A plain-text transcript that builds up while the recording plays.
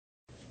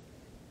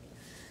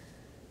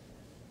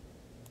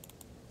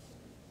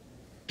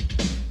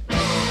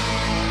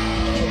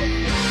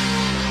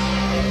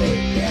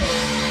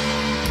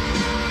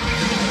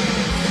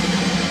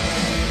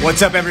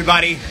What's up,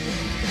 everybody?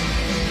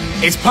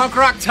 It's Punk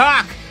Rock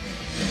Talk,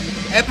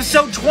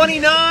 episode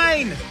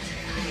 29.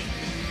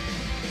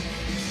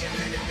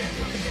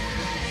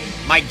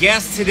 My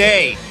guest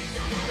today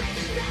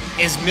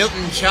is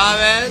Milton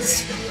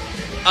Chavez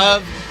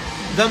of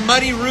the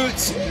Muddy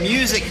Roots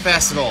Music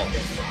Festival,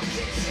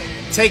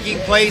 taking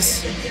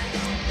place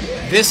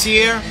this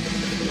year,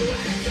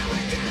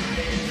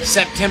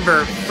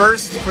 September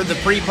 1st for the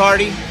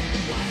pre-party,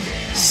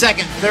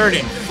 2nd, 3rd,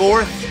 and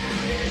 4th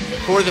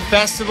for the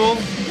festival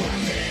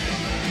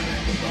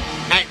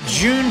at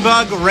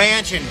Junebug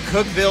Ranch in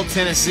Cookeville,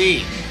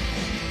 Tennessee.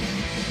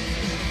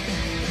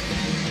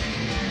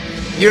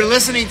 You're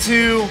listening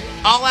to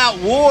All Out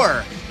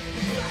War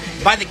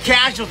by the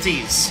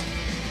Casualties.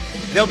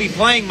 They'll be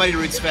playing Muddy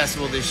Roots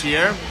Festival this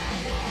year.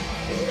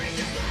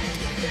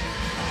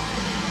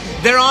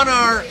 They're on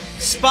our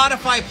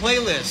Spotify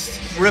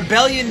playlist,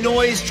 Rebellion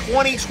Noise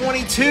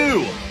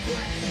 2022.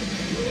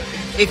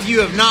 If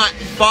you have not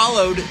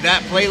followed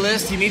that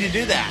playlist, you need to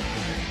do that.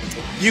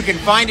 You can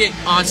find it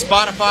on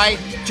Spotify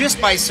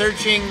just by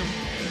searching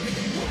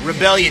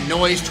Rebellion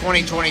Noise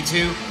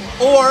 2022,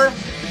 or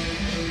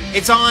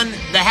it's on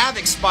the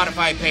Havoc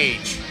Spotify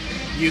page.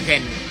 You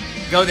can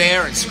go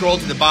there and scroll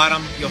to the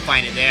bottom. You'll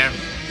find it there.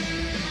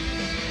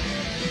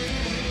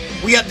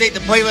 We update the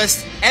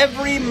playlist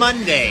every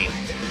Monday.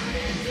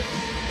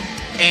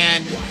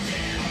 And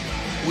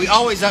we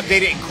always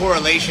update it in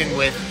correlation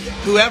with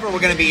whoever we're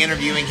going to be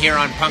interviewing here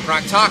on Punk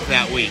Rock Talk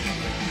that week.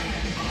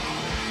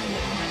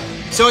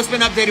 So it's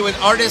been updated with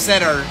artists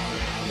that are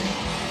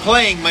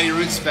playing Muddy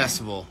Roots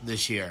Festival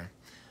this year.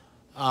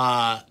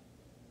 And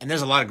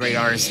there's a lot of great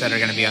artists that are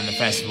going to be on the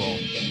festival.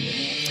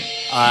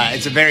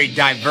 It's a very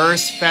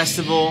diverse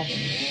festival.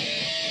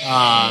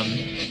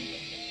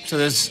 So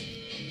there's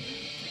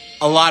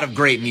a lot of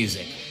great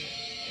music.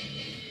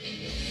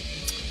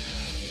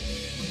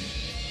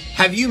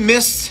 Have you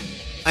missed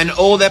an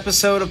old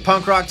episode of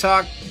Punk Rock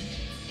Talk?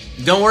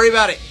 Don't worry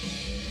about it.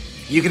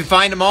 You can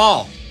find them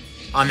all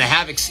on the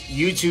Havoc's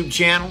YouTube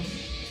channel.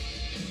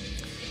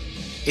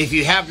 If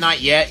you have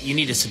not yet, you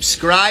need to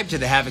subscribe to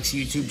the Havoc's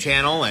YouTube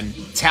channel and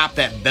tap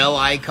that bell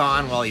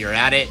icon while you're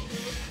at it.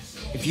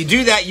 If you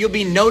do that, you'll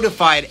be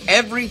notified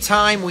every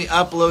time we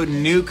upload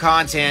new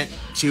content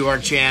to our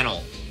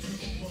channel.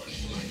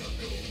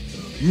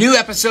 New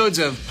episodes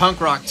of Punk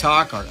Rock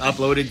Talk are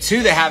uploaded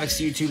to the Havoc's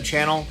YouTube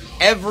channel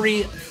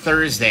every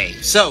Thursday.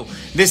 So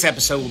this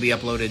episode will be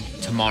uploaded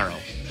tomorrow.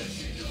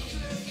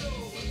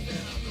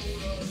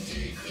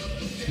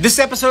 This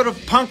episode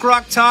of Punk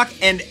Rock Talk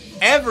and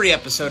every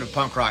episode of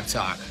Punk Rock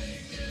Talk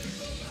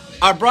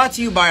are brought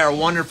to you by our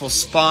wonderful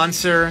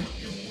sponsor,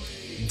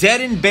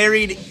 Dead and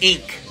Buried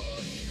Inc.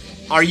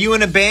 Are you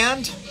in a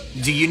band?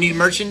 Do you need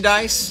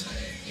merchandise?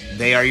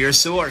 They are your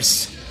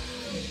source.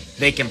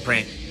 They can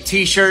print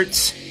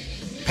t-shirts,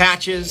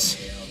 patches,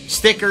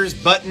 stickers,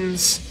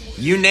 buttons,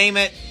 you name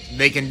it,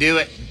 they can do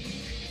it.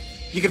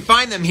 You can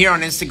find them here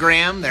on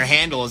Instagram. Their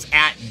handle is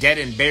at Dead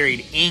and Buried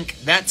Inc.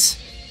 That's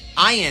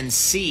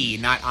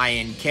INC, not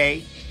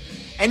INK.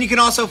 And you can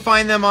also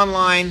find them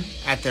online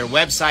at their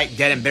website,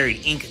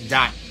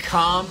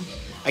 deadandburiedinc.com.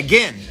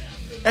 Again,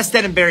 that's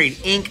Dead and Buried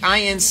Inc.,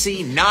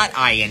 INC, not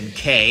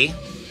INK.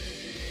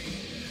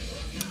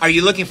 Are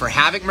you looking for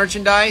Havoc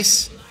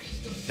merchandise?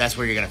 That's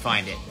where you're going to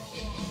find it.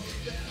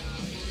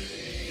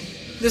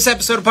 This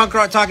episode of Punk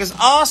Rock Talk is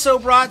also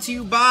brought to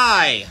you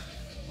by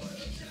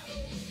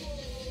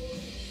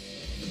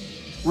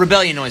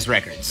Rebellion Noise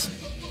Records.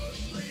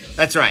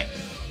 That's right.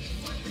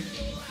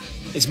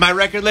 It's my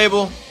record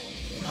label.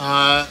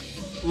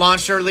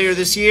 Launched earlier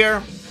this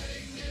year.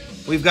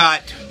 We've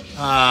got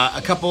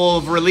a couple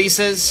of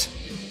releases.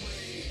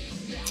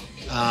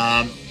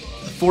 The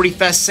 40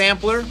 Fest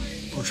sampler,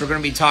 which we're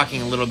going to be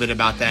talking a little bit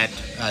about that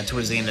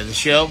towards the end of the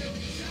show.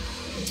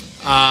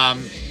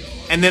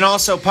 And then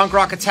also Punk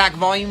Rock Attack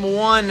Volume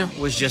 1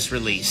 was just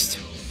released.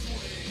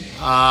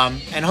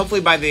 And hopefully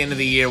by the end of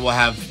the year we'll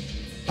have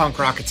Punk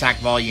Rock Attack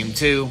Volume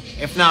 2.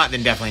 If not,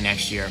 then definitely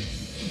next year.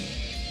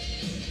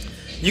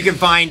 You can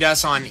find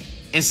us on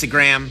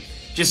Instagram.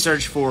 Just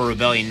search for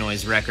Rebellion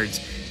Noise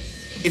Records.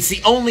 It's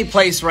the only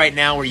place right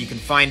now where you can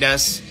find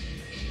us.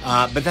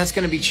 But that's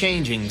going to be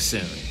changing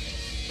soon.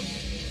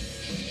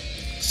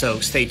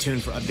 So stay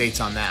tuned for updates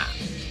on that.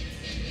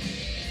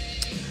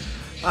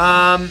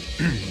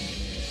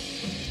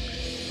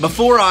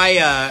 Before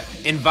I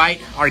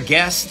invite our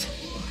guest,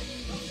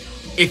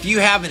 if you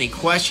have any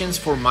questions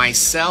for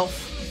myself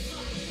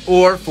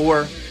or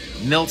for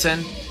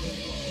Milton,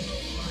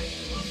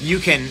 you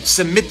can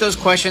submit those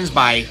questions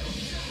by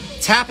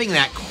tapping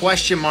that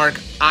question mark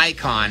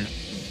icon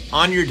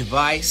on your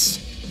device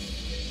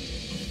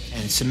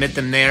and submit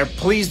them there.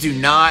 Please do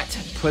not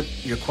put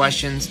your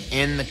questions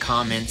in the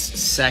comments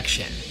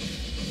section.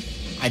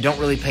 I don't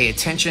really pay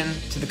attention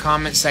to the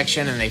comment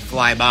section and they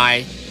fly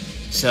by.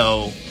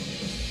 So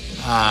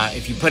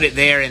if you put it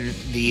there in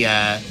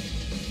the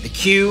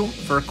queue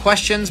for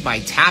questions by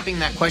tapping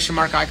that question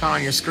mark icon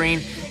on your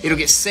screen, it'll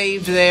get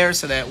saved there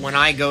so that when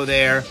I go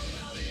there,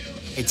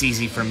 it's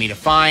easy for me to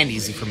find,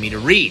 easy for me to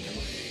read.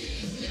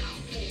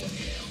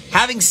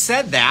 Having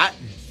said that,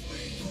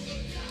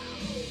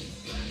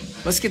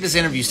 let's get this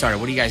interview started.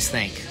 What do you guys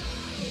think?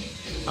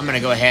 I'm going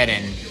to go ahead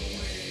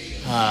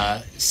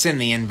and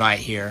send the invite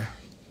here.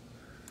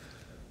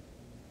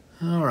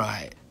 All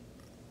right.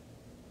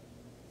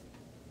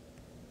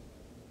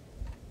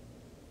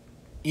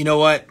 You know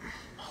what?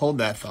 Hold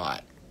that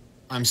thought.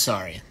 I'm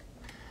sorry.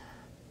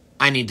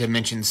 I need to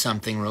mention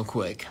something real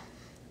quick.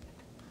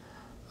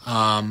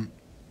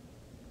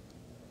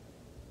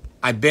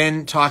 I've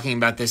been talking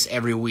about this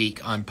every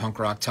week on Punk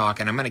Rock Talk,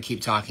 and I'm going to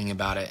keep talking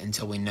about it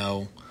until we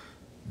know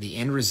the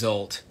end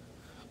result.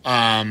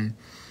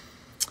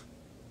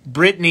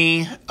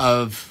 Brittany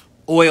of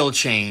Oil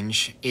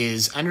Change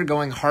is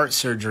undergoing heart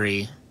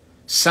surgery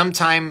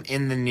sometime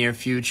in the near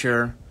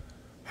future.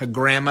 Her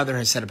grandmother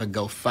has set up a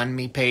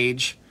GoFundMe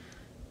page.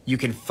 You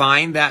can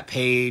find that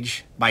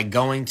page by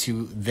going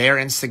to their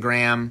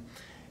Instagram.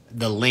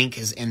 The link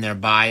is in their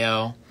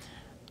bio.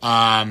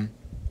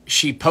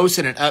 She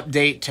posted an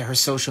update to her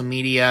social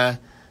media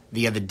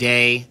the other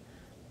day.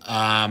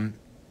 And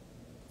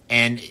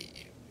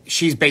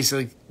she's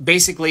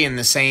basically in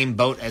the same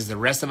boat as the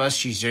rest of us.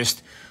 She's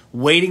just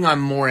waiting on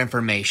more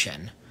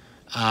information.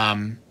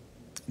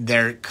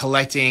 They're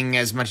collecting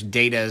as much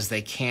data as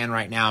they can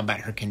right now about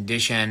her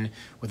condition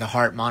with a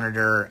heart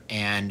monitor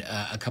and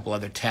a couple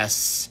other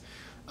tests.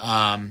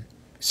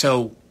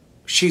 So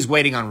she's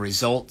waiting on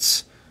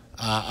results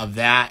of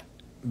that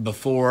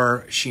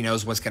before she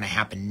knows what's going to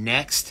happen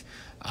next.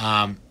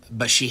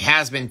 But she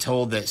has been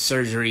told that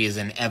surgery is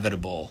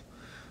inevitable.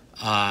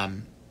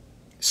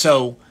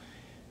 So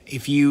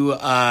if you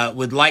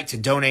would like to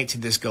donate to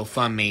this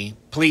GoFundMe,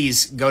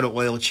 please go to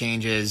Oil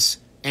Changes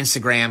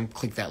Instagram,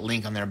 click that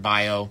link on their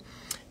bio,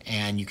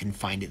 and you can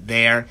find it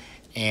there.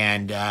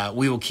 And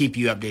we will keep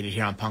you updated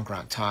here on Punk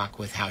Rock Talk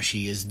with how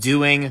she is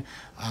doing.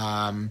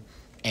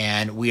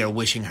 And we are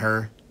wishing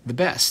her the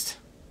best.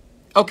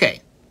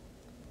 Okay.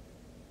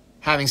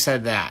 Having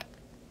said that,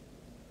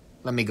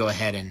 let me go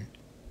ahead and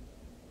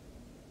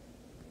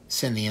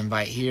send the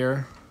invite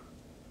here.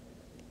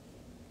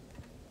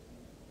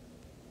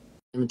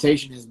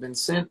 Invitation has been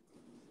sent.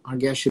 Our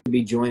guest should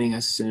be joining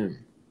us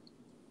soon.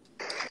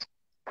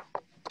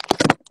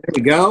 There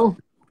we go.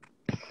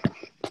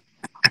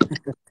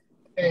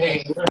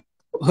 Hey.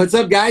 What's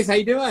up, guys? How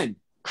you doing?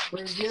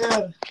 Pretty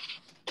good.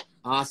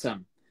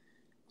 Awesome.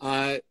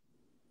 Can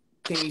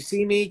you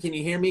see me? Can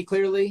you hear me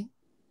clearly?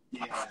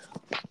 Yeah.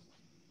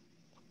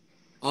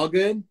 All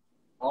good?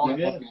 All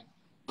good.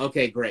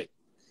 Okay, great.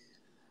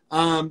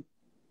 Thank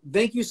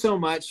you so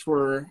much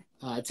for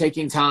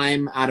taking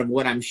time out of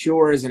what I'm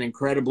sure is an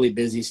incredibly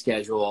busy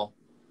schedule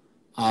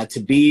to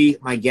be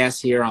my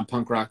guest here on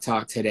Punk Rock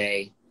Talk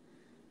today.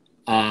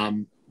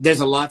 There's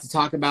a lot to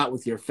talk about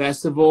with your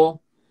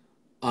festival.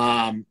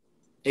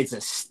 It's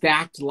a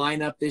stacked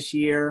lineup this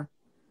year.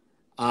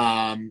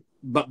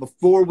 But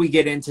before we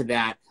get into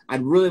that,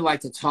 I'd really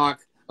like to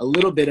talk a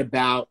little bit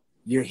about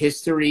your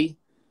history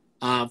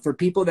for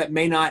people that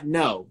may not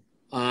know.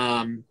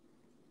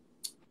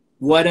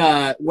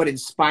 What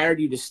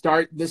inspired you to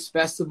start this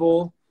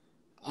festival?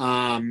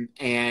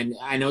 And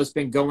I know it's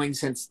been going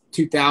since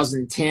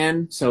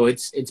 2010, so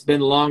it's been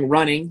long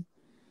running.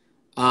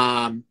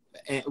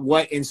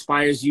 What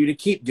inspires you to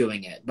keep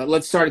doing it? But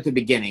let's start at the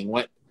beginning.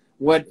 What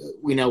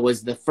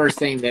was the first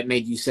thing that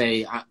made you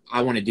say,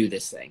 I want to do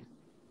this thing?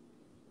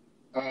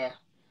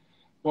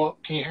 Well,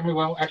 can you hear me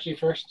well? Actually,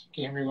 first,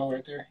 can you hear me well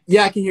right there?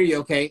 Yeah, I can hear you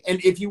okay. And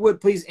if you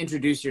would, please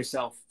introduce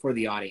yourself for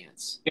the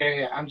audience.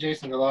 Yeah. I'm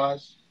Jason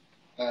DeLaws.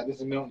 This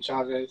is Milton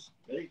Chavez.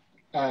 Hey.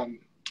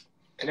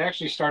 It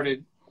actually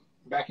started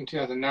back in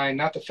 2009,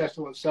 not the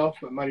festival itself,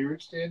 but Muddy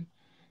Roots did.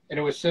 And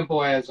it was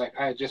simple as, like,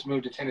 I had just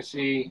moved to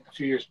Tennessee a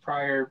few years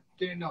prior,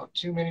 didn't know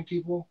too many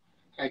people.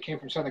 I came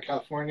from Southern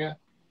California.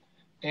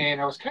 And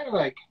I was kind of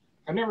like,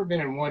 I've never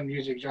been in one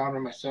music genre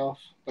myself,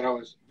 but I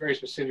was very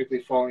specifically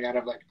falling out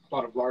of like a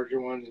lot of larger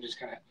ones and just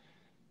kind of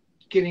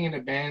getting into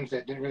bands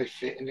that didn't really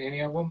fit into any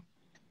of them.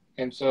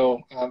 And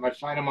so I'd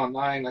find them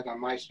online, like on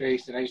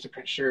MySpace, and I used to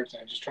print shirts.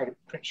 And I just try to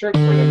print shirts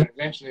for them. And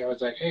eventually I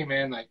was like, hey,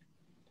 man, like,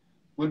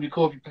 would it be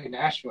cool if you played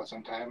Nashville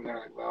sometime? And they're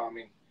like, well, I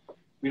mean,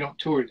 we don't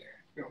tour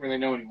there. We don't really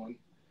know anyone.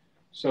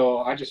 So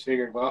I just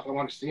figured, well, if I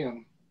want to see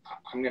them,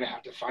 I'm going to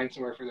have to find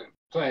somewhere for them to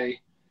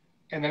play.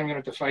 And then I'm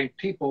going to have to find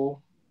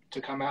people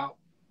to come out.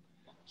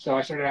 So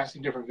I started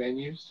asking different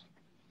venues,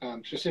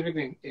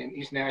 specifically in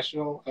East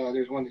Nashville.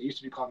 There's one that used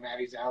to be called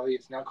Maddie's Alley.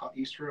 It's now called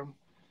East Room.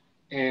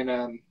 And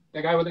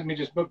that guy would let me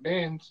just book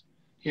bands.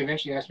 He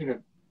eventually asked me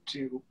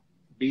to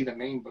be the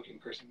main booking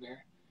person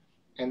there.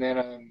 And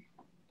then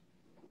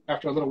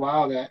after a little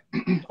while that,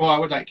 I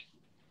would like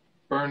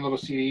burn little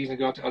CDs and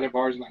go out to other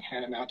bars and like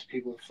hand them out to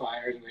people with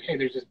flyers and like, hey,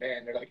 there's this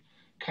band. They're like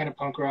kind of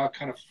punk rock,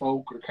 kind of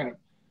folk, or kind of,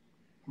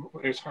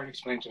 it's hard to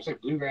explain to us. It's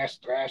like bluegrass,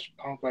 thrash,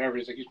 punk, whatever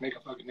it is. Like you just make a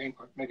fucking name,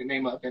 make a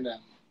name up, and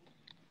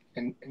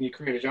you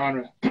create a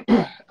genre.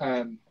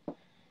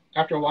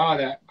 After a while,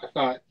 that I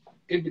thought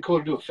it'd be cool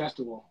to do a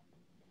festival.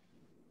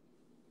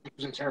 It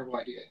was a terrible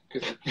idea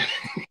because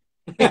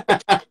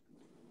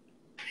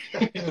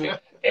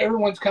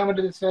everyone's coming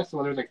to this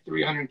festival. There's like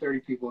 330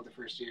 people the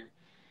first year.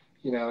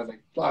 You know, I was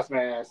like, lost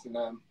my ass. And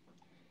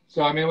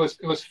so, I mean,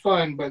 it was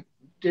fun. But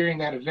during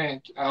that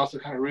event, I also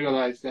kind of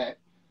realized that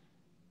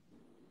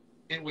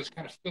it was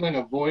kind of filling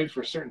a void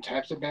for certain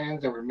types of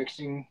bands that were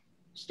mixing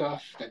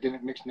stuff that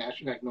didn't mix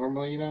naturally, like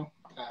normally, you know.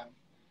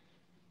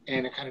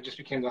 And it kind of just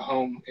became the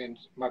home. And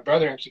my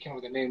brother actually came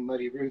up with the name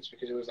Muddy Roots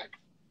because it was like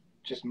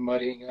just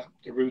muddying up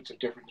the roots of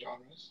different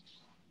genres.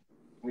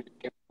 We just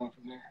kept going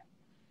from there.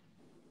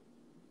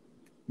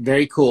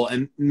 Very cool.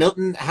 And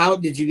Milton, how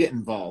did you get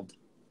involved?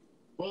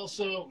 Well,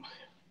 so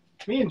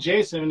me and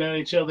Jason have known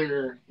each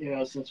other, you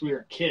know, since we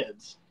were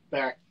kids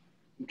back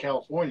in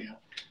California.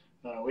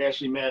 We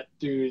actually met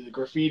through the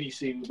graffiti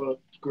scene. We both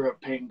grew up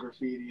painting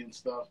graffiti and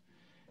stuff.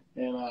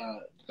 And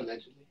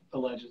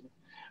allegedly.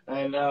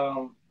 And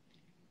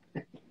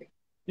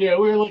yeah,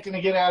 we were looking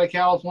to get out of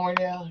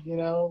California, you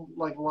know,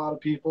 like a lot of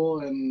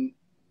people. And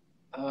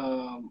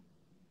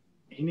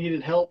he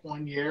needed help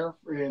one year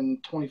in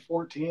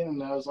 2014.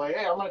 And I was like,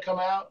 hey, I'm going to come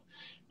out.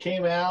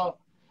 Came out,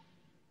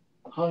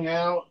 hung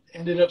out,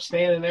 ended up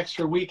staying an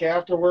extra week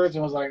afterwards.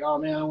 And was like, oh,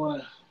 man,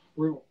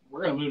 we're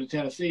going to move to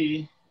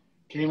Tennessee.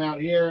 Came out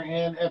here.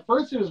 And at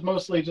first it was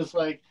mostly just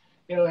like,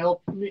 you know,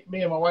 help me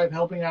and my wife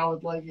helping out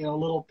with like, you know,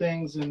 little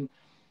things. And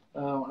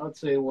I would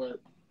say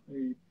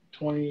maybe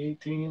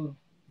 2018,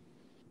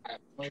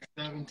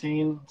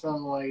 2017,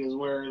 something like is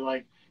where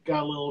like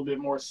got a little bit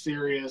more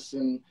serious,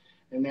 and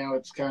now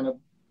it's kind of,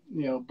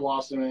 you know,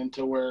 blossoming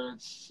into where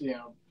it's, you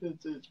know,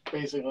 it's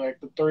basically like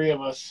the three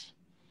of us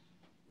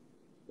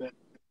that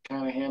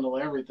kind of handle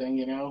everything,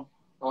 you know.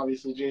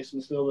 Obviously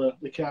Jason's still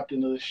the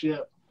captain of the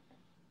ship,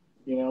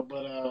 you know,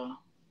 but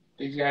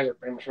these guys are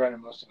pretty much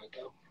running most of it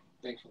though,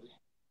 thankfully.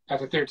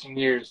 After 13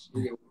 years,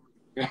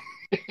 yeah.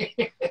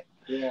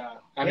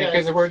 I mean,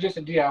 because we're just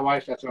a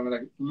DIY festival.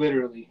 Like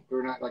literally,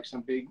 we're not like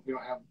we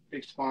don't have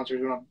big sponsors.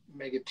 We don't have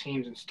mega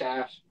teams and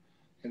staff,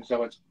 and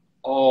so it's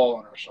all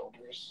on our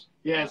shoulders.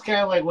 Yeah, it's kind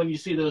of like when you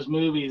see those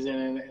movies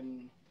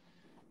and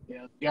you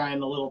know, the guy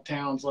in the little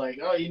town's like,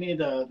 oh, you need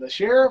the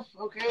sheriff?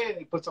 Okay, and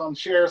he puts on the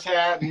sheriff's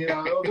hat, and, you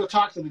know, he'll go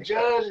talk to the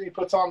judge, and he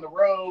puts on the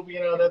robe. You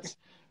know,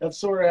 that's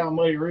sort of how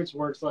Muddy Roots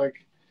works.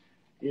 Like,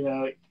 you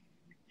know,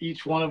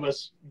 each one of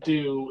us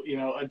do, you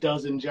know, a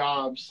dozen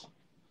jobs,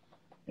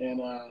 and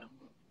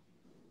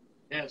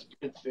yeah,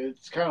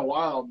 it's kind of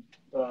wild,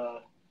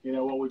 you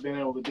know, what we've been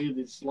able to do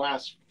these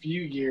last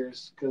few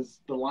years,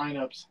 because the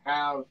lineups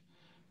have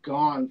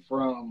gone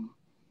from,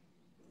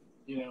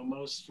 you know,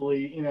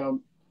 mostly, you know,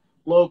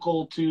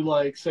 local to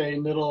like say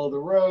middle of the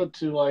road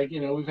to like, you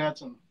know, we've had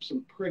some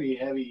pretty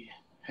heavy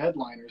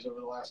headliners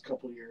over the last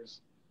couple of years,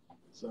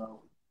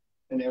 so,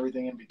 and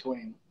everything in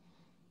between.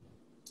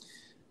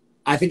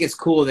 I think it's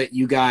cool that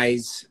you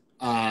guys,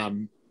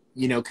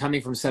 you know,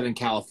 coming from Southern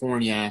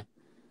California,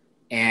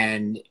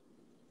 and,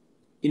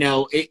 you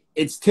know,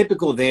 it's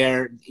typical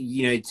there,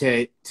 you know,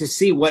 to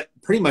see what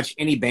pretty much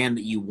any band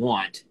that you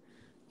want,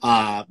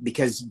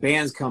 because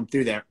bands come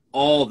through there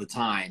all the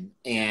time.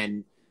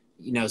 And,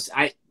 you know,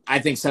 I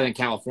think Southern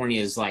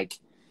California is like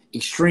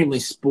extremely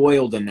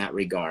spoiled in that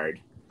regard.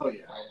 Oh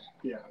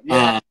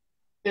yeah.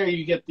 There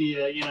you get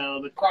the, you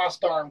know, the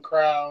crossed arm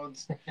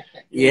crowds.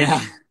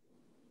 Yeah.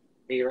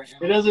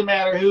 It doesn't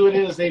matter who it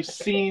is. They've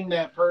seen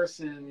that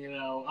person, you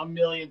know, a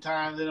million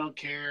times. They don't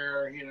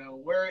care, you know,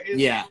 where it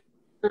is. Yeah.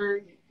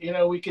 You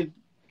know, we could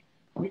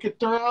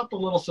throw out the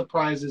little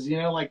surprises, you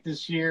know, like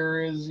this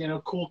year is, you know,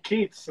 Cool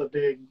Keith's a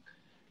big,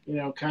 you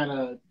know, kind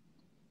of,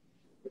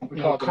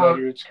 we call it the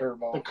Muddy Roots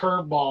curveball. The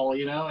curveball,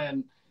 you know,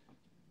 and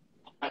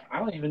I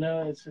don't even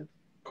know, it's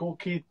Cool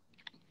Keith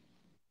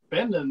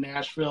been to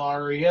Nashville,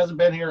 or he hasn't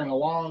been here in a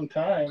long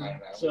time. I don't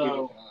know.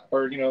 So,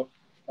 or, you know,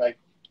 like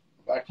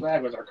Black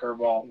Flag was our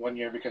curveball one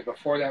year, because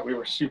before that we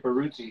were super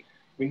rootsy.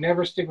 We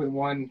never stick with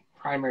one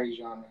primary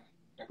genre.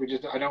 Like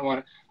I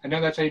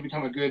know that's how you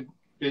become a good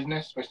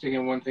business, by sticking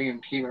in one thing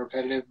and keeping it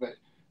repetitive, but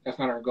that's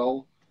not our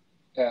goal.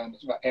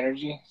 It's about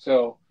energy.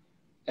 So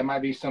it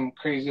might be some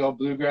crazy old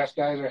bluegrass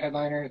guys or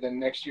headliner. Then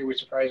next year we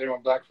surprise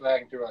everyone Black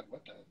Flag, and people are like,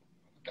 what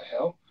the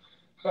hell?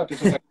 I thought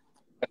this was like,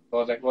 I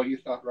was like, well, you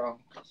thought wrong.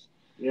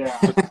 Yeah.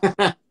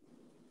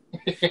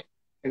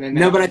 And then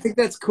no, but I think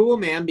that's cool,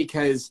 man,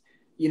 because,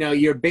 you know,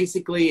 you're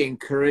basically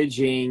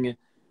encouraging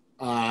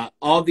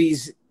all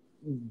these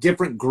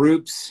different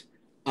groups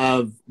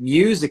of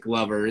music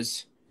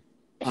lovers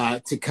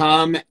to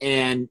come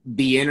and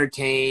be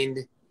entertained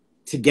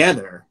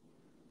together.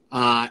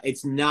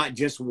 It's not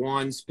just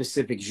one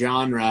specific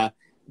genre,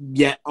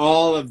 yet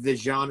all of the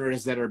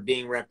genres that are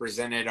being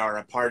represented are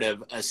a part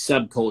of a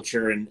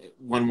subculture in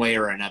one way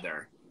or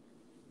another.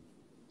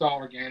 It's all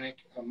organic.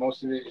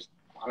 Most of it is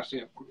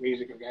honestly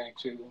music organic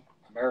to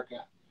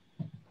America.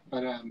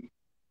 But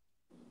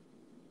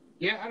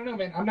yeah, I don't know,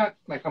 man.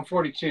 I'm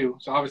 42,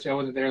 so obviously I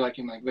wasn't there like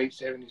in like late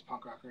 70s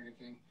punk rock or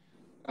anything.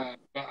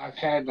 But I've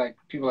had like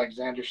people like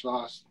Xander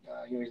Schloss,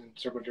 you know, he's in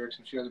Circle Jerks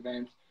and a few other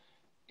bands.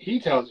 He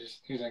tells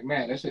us, he's like,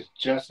 man, this is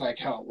just like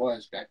how it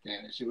was back then.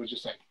 It was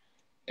just like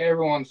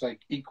everyone's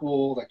like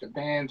equal, like the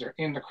bands are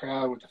in the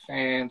crowd with the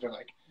fans, or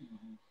like,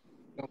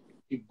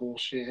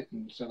 bullshit.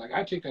 And so like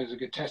I take that as a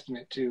good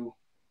testament to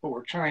what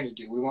we're trying to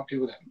do. We want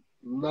people that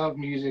love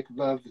music,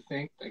 love the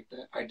thing, like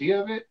the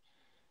idea of it,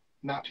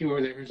 not people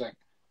who's like,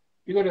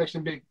 you go to like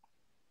some big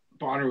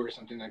Bonnaroo or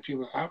something, like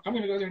people, I'm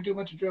going to go there and do a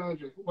bunch of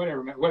drugs or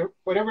whatever, man.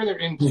 Whatever they're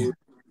into.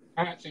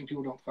 I'm not saying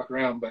people don't fuck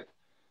around, but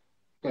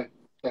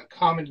the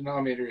common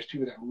denominator is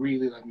people that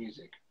really love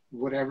music,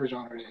 whatever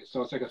genre it is.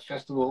 So it's like a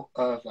festival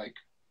of like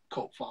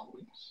cult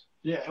followings.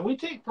 Yeah, and we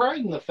take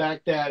pride in the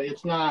fact that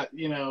it's not,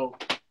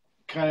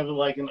 kind of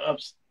like an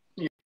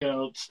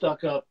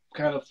stuck up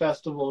kind of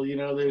festival.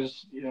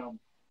 There's,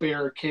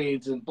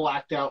 barricades and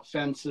blacked out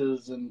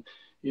fences and,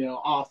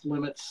 off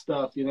limits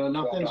stuff.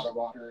 Nothing's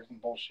waters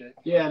and bullshit.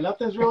 Yeah,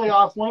 nothing's really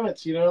off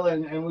limits.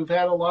 And we've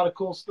had a lot of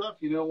cool stuff.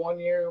 One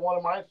year, one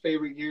of my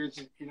favorite years,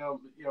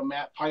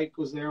 Matt Pike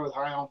was there with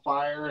High on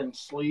Fire and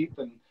Sleep,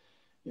 and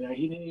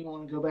he didn't even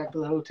want to go back to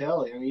the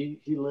hotel. He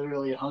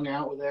literally hung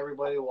out with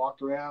everybody,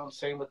 walked around.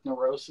 Same with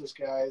Neurosis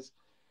guys.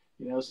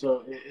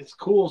 So it's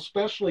cool,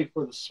 especially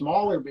for the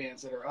smaller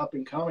bands that are up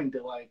and coming,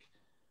 to like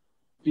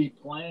be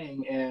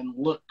playing and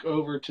look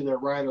over to their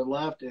right or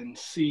left and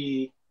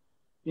see,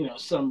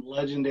 some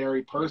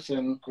legendary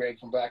person. Greg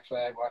from Black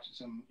Flag watching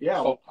some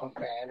folk punk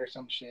band or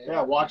some shit.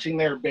 Yeah, watching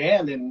their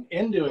band and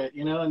into it,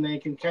 and they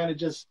can kind of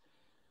just,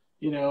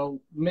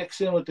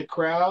 mix in with the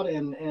crowd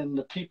and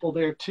the people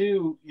there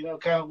too,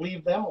 kind of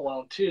leave them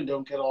alone too.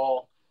 Don't get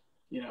all,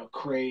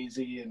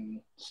 crazy and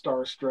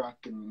starstruck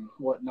and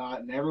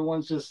whatnot. And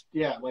everyone's just,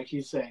 like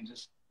he's saying,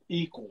 just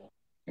equal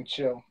and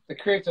chill. It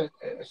creates a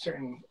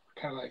certain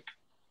kind of like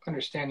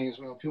understanding as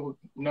well. People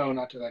know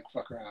not to like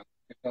fuck around.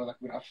 Like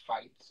we don't have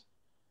fights.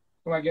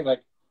 We might get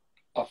like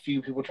a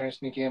few people trying to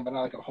sneak in, but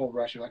not like a whole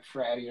rush of like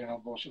fratty or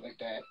no bullshit like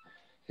that.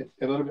 It's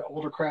a little bit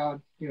older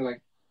crowd,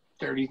 like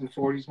 30s and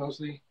 40s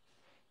mostly.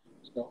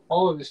 So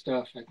all of this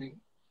stuff, I think,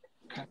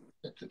 kind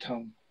of sets the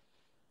tone.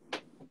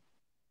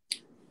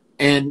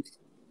 And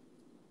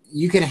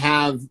you can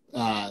have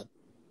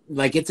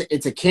like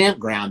it's a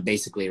campground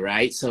basically,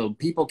 right? So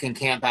people can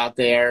camp out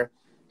there,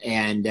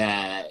 and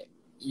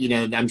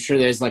I'm sure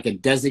there's like a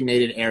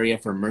designated area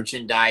for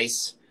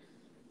merchandise.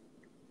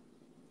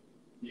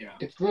 Yeah,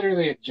 it's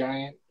literally a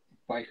giant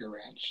biker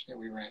ranch that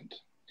we rent.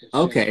 It's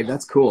okay,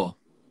 that's cool.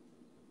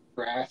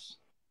 Grass,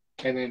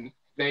 and then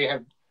they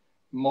have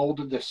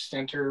molded the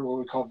center, what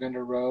we call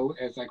vendor row,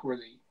 as like where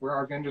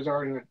our vendors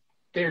are. And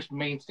there's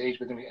main stage,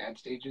 but then we add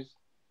stages.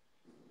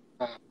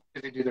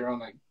 They do their own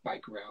like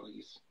bike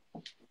rallies,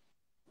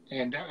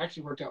 and that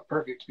actually worked out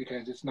perfect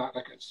because it's not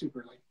like a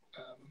super like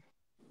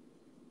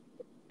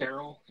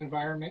sterile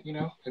environment,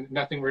 and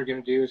nothing we're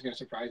gonna do is gonna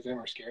surprise them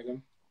or scare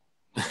them.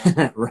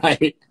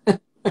 Right.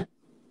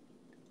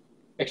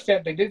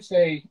 Except they did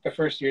say the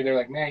first year, they're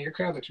like, man, your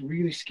crowd looks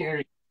really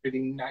scary. You're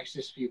the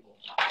nicest people.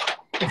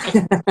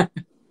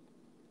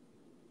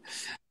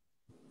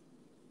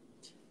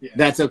 Yeah.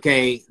 That's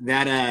okay.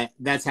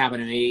 That's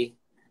happened to me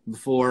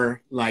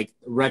before, like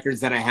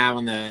records that I have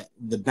on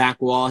the back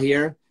wall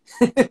here.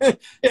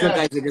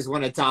 Sometimes they just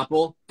want to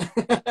topple.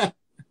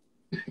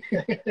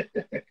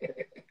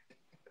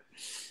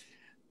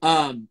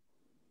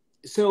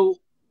 So,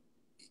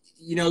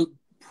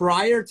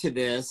 prior to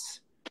this,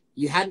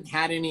 you hadn't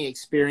had any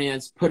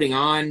experience putting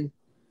on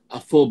a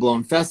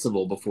full-blown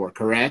festival before,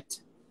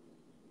 correct?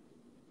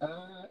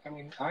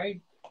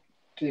 I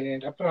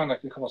didn't. I put on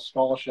like a couple of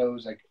small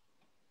shows like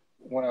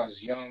when I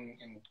was young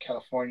in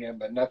California,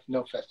 but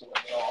no festival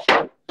at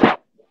all. That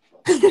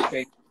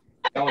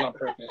was on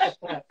purpose.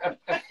 But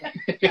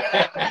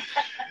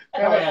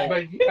I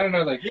don't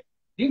know, like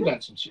you've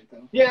done some shit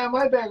though. Yeah,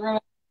 my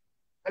background,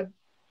 I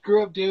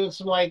grew up doing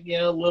some like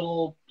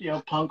little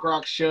punk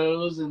rock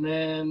shows, and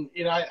then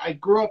I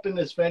grew up in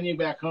this venue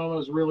back home. It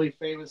was a really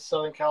famous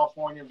Southern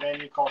California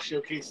venue called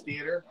Showcase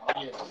Theater.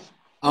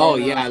 Oh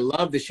yeah, I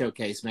love the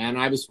Showcase, man.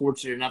 I was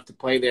fortunate enough to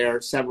play there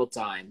several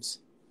times.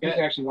 You can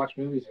actually watch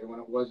movies there when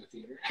it was a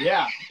theater.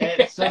 Yeah,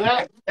 and so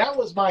that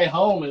was my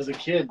home as a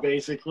kid,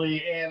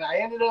 basically. And I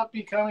ended up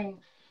becoming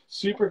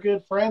super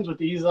good friends with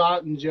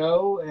Izot and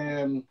Joe,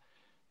 and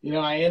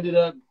I ended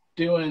up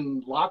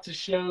doing lots of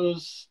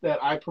shows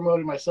that I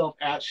promoted myself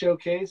at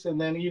Showcase,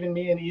 and then even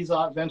me and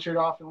Izot ventured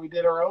off and we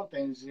did our own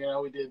things.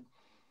 We did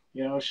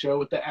a show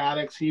with the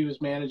Addicts. He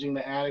was managing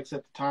the Addicts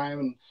at the time,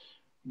 and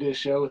did a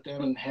show with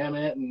them and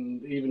Hemet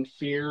and even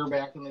Fear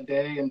back in the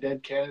day and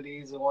Dead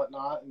Kennedys and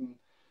whatnot. And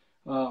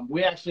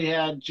we actually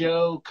had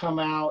Joe come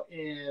out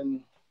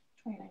in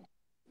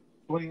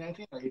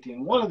 2019 or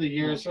 18, one of the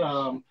years,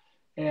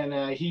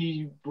 and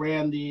he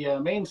ran the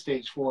main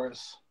stage for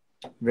us.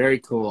 Very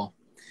cool.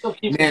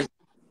 Man,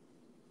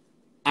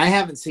 I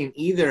haven't seen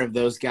either of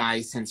those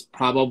guys since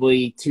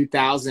probably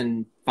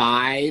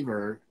 2005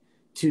 or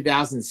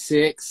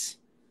 2006,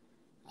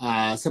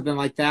 something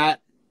like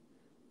that.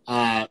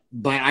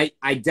 But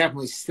I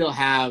definitely still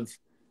have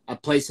a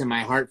place in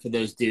my heart for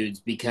those dudes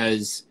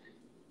because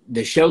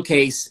the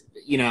Showcase,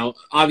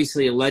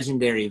 obviously a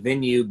legendary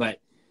venue, but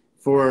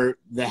for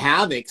the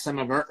Havoc, some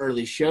of our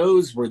early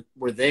shows were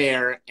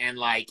there, and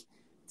like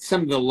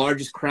some of the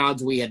largest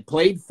crowds we had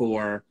played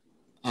for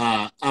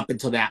up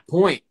until that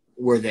point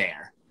were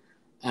there.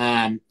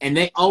 And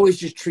they always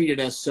just treated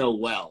us so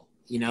well,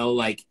 you know,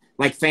 like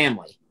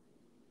family.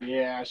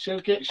 Yeah,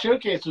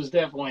 Showcase was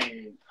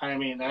definitely. I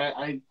mean,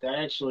 I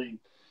actually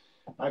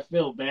I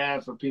feel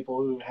bad for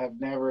people who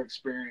have never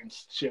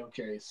experienced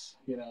Showcase.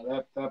 You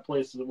know, that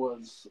place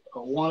was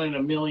a one in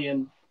a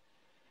million,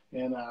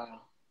 and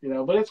you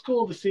know, but it's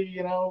cool to see.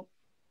 You know,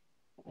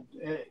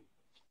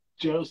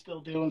 Joe's still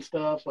doing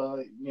stuff.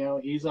 You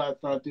know, he's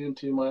not doing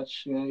too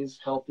much. You know, he's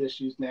health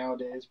issues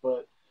nowadays,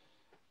 but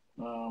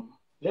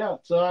yeah.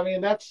 So I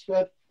mean, that's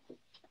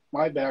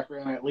my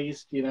background at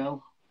least. You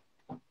know.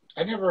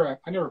 I never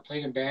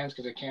played in bands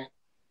because I can't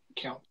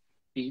count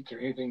beats or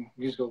anything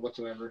musical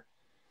whatsoever.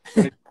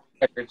 But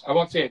I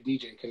won't say a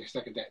DJ because I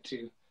suck at that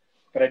too.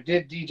 But I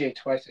did DJ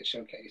twice at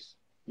Showcase.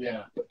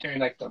 Yeah. But during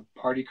like the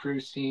party crew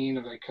scene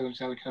of like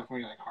Southern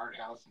California, like Hard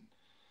House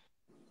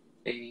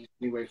and 80s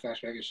New Wave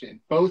flashback and shit.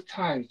 Both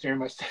times during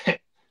my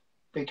set,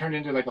 they turned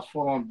into like a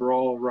full-on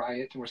brawl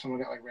riot where someone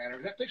got like ran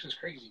over. That place was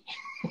crazy.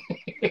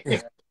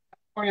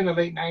 In the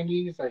late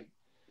 90s, like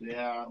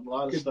yeah, a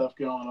lot of stuff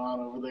going on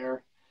over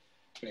there.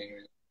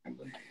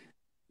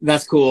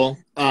 That's cool.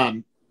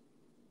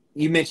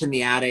 You mentioned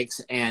the Addicts,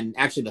 and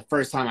actually the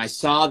first time I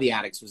saw the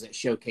Addicts was at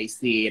Showcase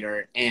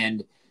Theater.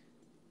 And,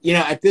 you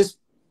know,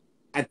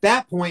 at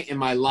that point in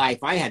my life,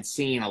 I had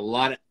seen a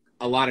lot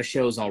of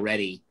shows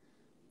already.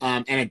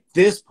 And at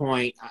this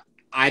point,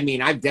 I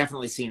mean, I've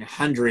definitely seen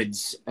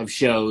hundreds of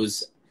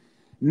shows,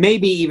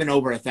 maybe even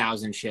over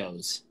 1,000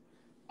 shows.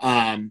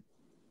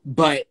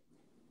 But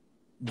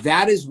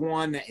that is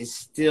one that is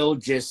still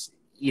just,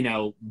 you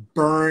know,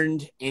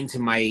 burned into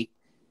my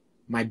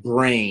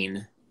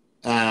brain,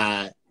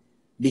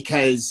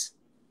 because,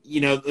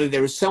 you know,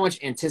 there was so much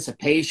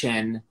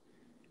anticipation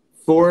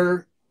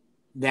for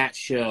that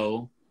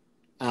show,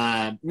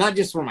 not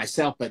just for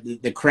myself, but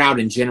the crowd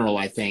in general,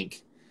 I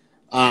think.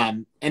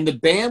 And the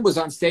band was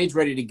on stage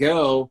ready to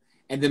go,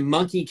 and then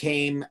Monkey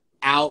came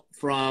out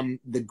from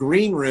the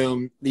green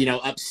room, you know,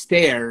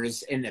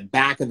 upstairs in the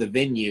back of the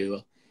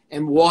venue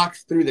and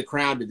walked through the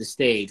crowd to the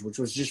stage, which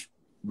was just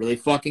really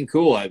fucking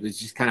cool. It was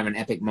just kind of an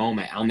epic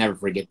moment. I'll never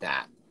forget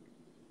that.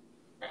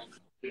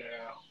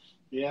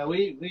 Yeah.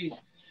 We've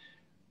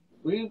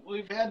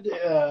had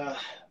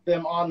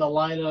them on the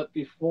lineup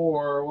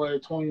before. What,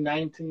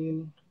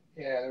 2019?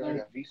 Yeah, there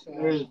was a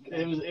visa.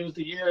 It was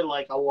the year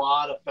like a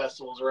lot of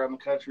festivals around the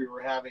country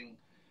were having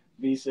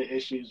visa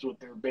issues with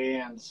their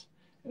bands,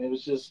 and it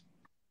was just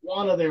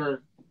one of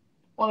their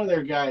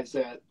guys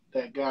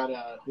that got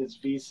his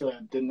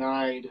visa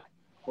denied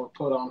or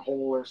put on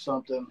hold or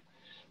something.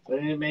 So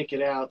they didn't make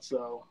it out.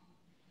 So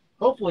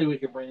hopefully we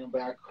can bring him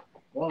back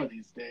one of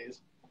these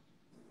days.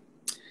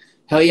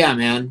 Hell yeah,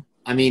 man.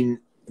 I mean,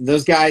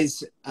 those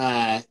guys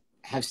have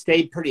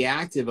stayed pretty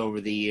active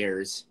over the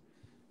years.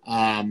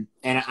 And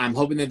I'm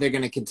hoping that they're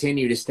going to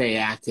continue to stay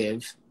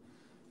active.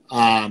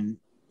 I'm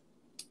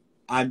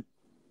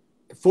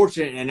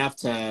fortunate enough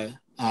to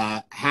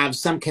have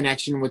some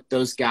connection with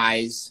those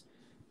guys.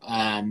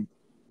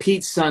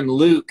 Pete's son,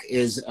 Luke,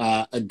 is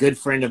a good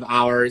friend of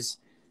ours.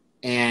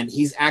 And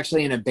he's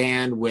actually in a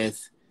band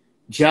with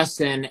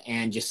Justin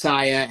and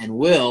Josiah and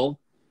Will.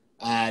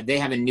 They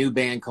have a new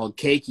band called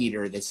Cake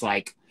Eater that's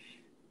like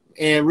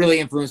really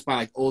influenced by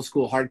like old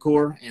school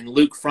hardcore. And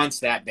Luke fronts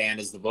that band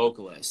as the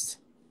vocalist.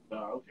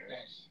 Oh, okay.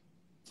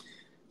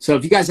 So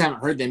if you guys haven't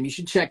heard them, you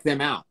should check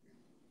them out.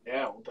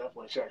 Yeah, we'll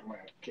definitely check them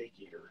out. Cake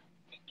Eater.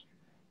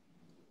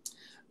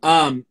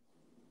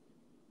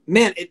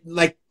 Man,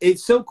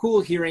 it's so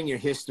cool hearing your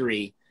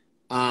history.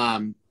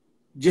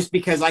 Just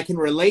because I can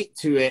relate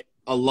to it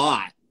a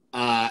lot,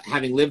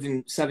 having lived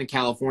in Southern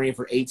California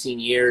for 18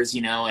 years,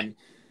 you know, and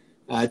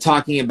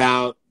talking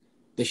about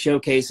the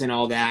Showcase and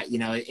all that, you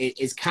know,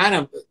 it's kind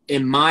of,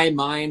 in my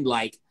mind,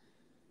 like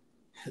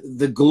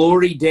the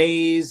glory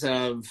days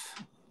of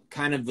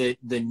kind of the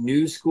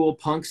new school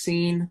punk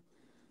scene,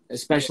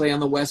 especially on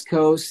the West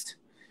Coast.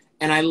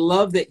 And I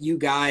love that you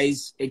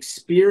guys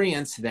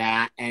experienced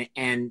that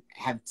and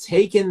have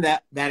taken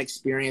that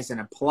experience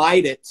and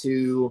applied it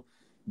to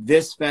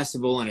this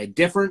festival in a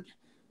different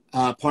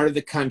part of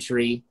the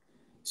country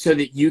so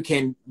that you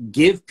can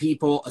give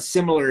people a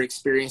similar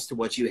experience to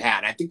what you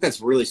had. I think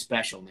that's really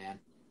special, man.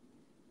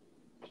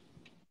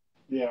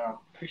 Yeah,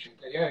 appreciate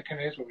that. Yeah, it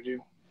kind of is what we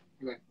do.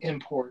 We like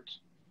import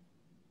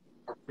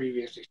our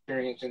previous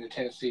experience into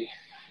Tennessee,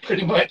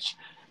 pretty much.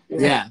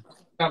 Yeah.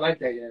 Not like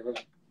that yet,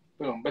 but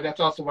boom. But that's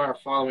also why our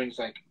following is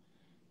like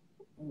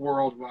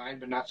worldwide,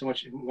 but not so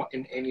much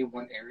in any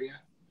one area.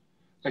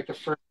 Like the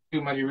first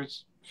two Muddy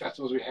Roots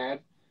festivals we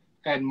had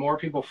more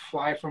people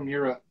fly from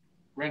Europe,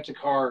 rent a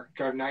car,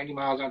 drive 90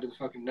 miles out to the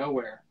fucking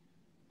nowhere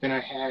than I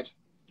had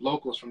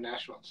locals from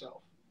Nashville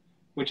itself,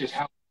 which is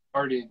how I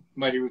started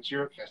Muddy Roots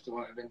Europe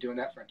Festival. I've been doing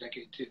that for a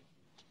decade too.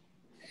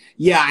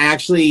 Yeah, I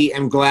actually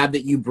am glad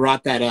that you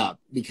brought that up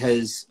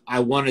because I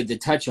wanted to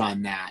touch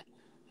on that.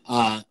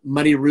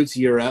 Muddy Roots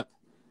Europe.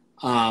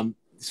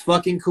 It's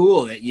fucking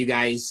cool that you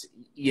guys,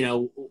 you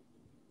know,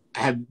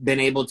 have been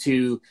able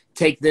to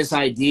take this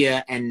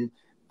idea and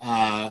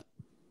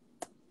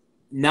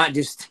not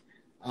just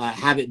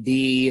have it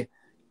be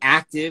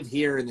active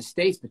here in the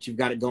States, but you've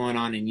got it going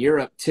on in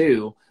Europe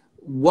too.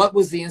 What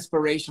was the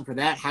inspiration for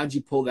that? How'd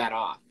you pull that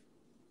off?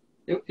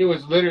 It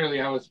was literally,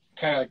 I was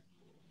kind of like,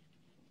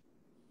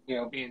 you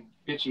know, being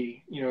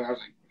bitchy. You know, I was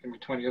like in my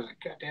 20s. I was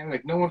like, God damn,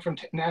 like no one from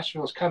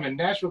Nashville is coming.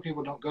 Nashville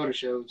people don't go to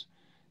shows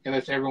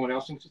unless everyone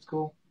else thinks it's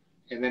cool,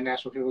 and then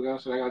Nashville people go.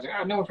 So I was like,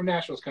 oh, no one from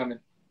Nashville is coming.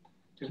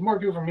 There's more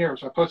people from Europe.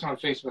 So I posted on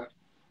Facebook,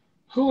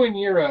 who in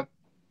Europe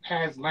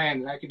has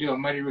land that I could do a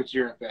Mighty Roots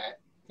Europe at?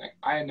 Like,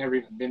 I had never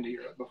even been to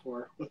Europe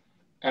before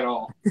at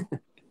all.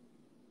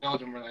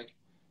 Belgium were like,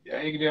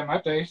 yeah, you can do it at my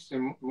place.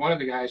 And one of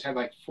the guys had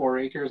like 4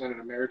 acres and an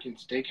American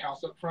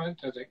steakhouse up front.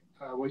 I was like,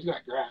 well, he's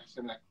got grass.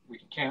 I'm like, we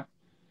can camp.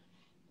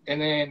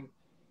 And then,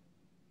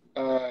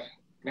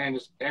 man,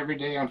 just every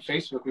day on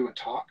Facebook, we would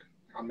talk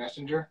on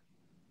Messenger,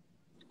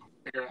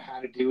 figure out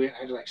how to do it.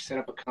 I had to like set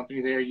up a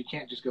company there. You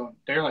can't just go,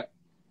 they're like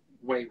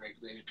way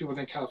regulated. People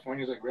think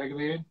California's like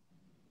regulated.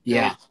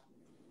 Yeah. Like,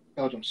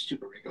 Belgium's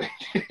super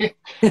regulated.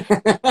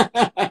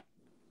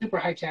 Super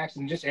high taxes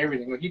and just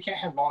everything. Like, you can't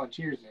have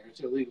volunteers there.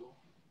 It's illegal.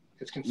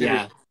 It's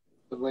considered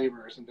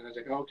labor or something. I was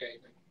like, oh, okay,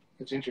 like,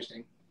 it's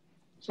interesting.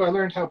 So I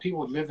learned how people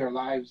would live their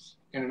lives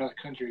in another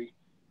country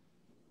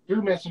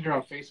through Messenger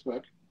on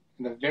Facebook.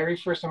 And the very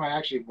first time I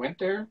actually went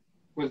there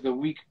was the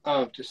week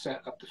of to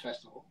set up the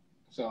festival.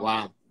 So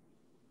wow.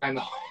 And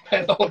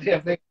the whole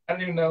damn thing. I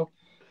don't even know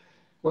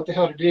what the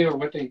hell to do or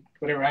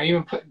whatever. I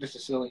even put, this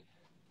is silly.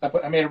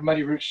 I made a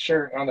Muddy Roots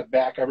shirt. On the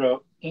back, I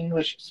wrote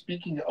English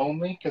speaking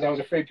only because I was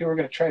afraid people were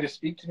going to try to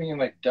speak to me in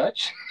like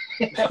Dutch.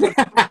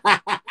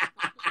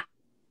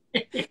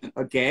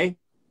 Okay.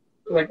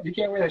 Like, you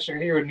can't wear that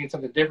shirt here. It would mean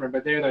something different.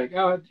 But they're like,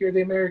 oh, you're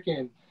the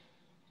American.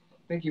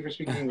 Thank you for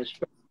speaking English.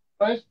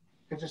 But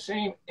it's the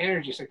same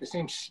energy. It's like the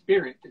same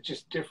spirit. It's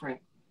just different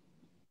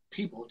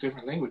people,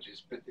 different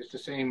languages. But it's the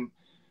same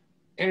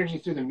energy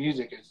through the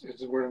music is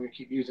the word I'm going to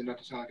keep using, not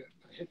to sound like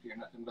a hippie or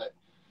nothing, but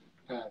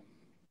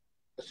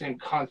the same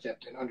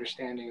concept and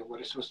understanding of what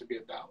it's supposed to be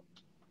about.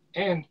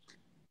 And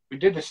we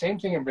did the same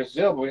thing in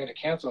Brazil, but we had to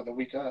cancel the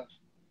week of.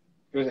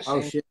 It was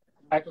the same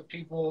type of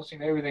people,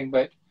 same everything,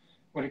 but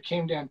when it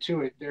came down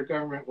to it, their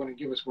government wouldn't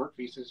give us work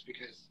visas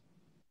because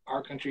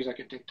our country's like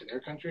a dick to their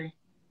country.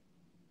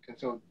 And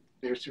so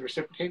they're to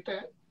reciprocate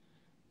that.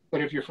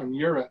 But if you're from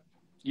Europe,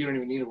 you don't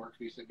even need a work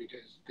visa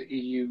because the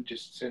EU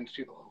just sends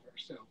people over.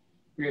 So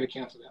we had to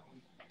cancel that one.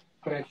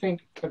 But I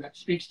think what that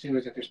speaks to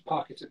is that there's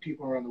pockets of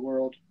people around the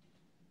world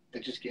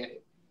that just get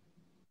it.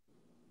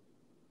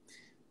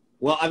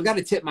 Well, I've got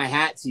to tip my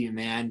hat to you,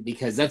 man,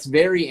 because that's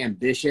very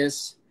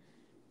ambitious.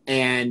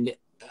 And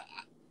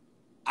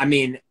I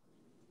mean,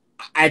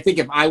 I think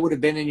if I would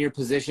have been in your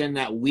position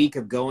that week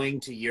of going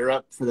to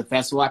Europe for the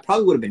festival, I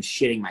probably would have been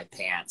shitting my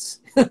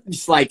pants.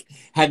 Just like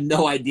had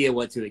no idea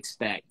what to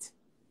expect.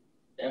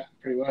 Yeah,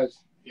 pretty was.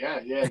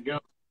 Yeah. Go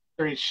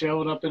straight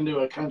showing up into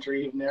a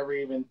country you've never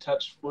even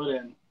touched foot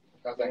in.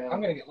 I was like,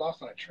 I'm going to get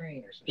lost on a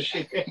train or some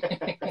shit.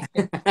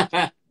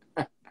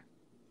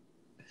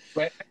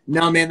 But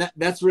no, man,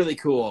 that's really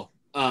cool.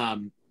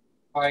 You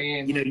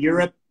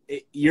know,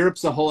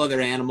 Europe's a whole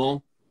other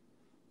animal.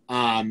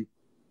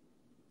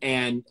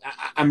 And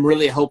I'm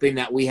really hoping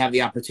that we have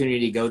the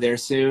opportunity to go there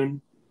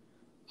soon.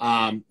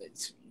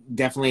 It's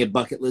definitely a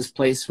bucket list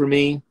place for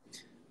me.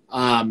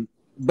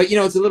 But, you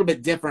know, it's a little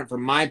bit different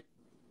from my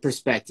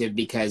perspective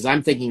because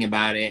I'm thinking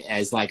about it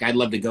as like, I'd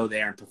love to go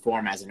there and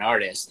perform as an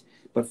artist.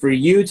 But for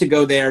you to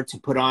go there to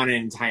put on an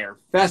entire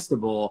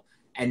festival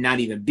and not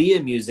even be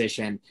a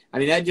musician, I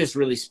mean, that just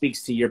really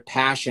speaks to your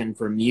passion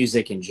for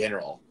music in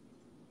general.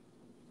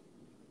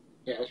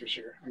 Yeah, that's for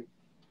sure. I'm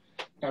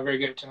not very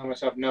good at telling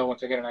myself no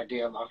once I get an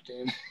idea locked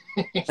in.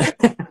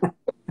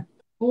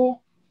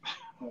 Cool.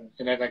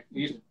 And I like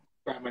used to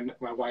drive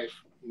my wife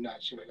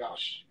nuts. She's like, oh,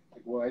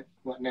 like what?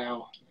 What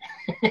now?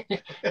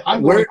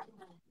 I'm going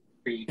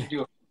to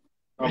do.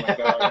 Oh my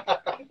God.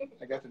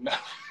 I got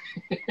enough.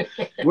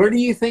 Where do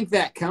you think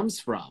that comes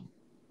from?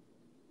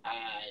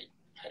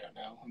 I don't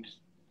know. I'm just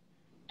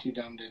too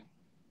dumb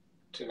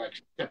to like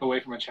step away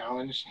from a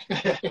challenge.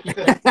 Yeah,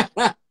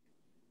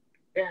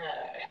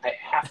 I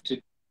have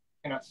to.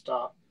 Cannot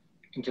stop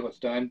until it's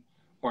done,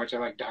 or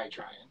until I like die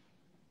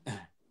trying.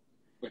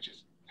 Which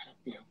is,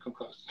 you know, come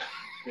close.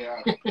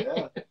 Yeah.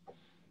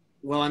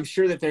 Well, I'm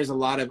sure that there's a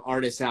lot of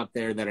artists out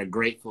there that are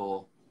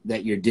grateful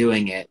that you're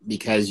doing it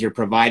because you're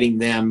providing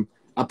them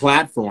a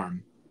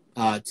platform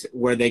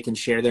where they can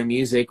share their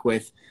music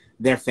with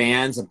their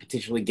fans and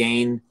potentially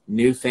gain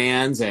new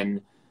fans.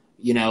 And,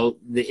 you know,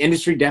 the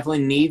industry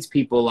definitely needs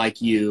people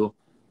like you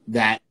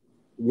that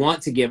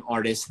want to give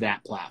artists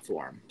that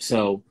platform.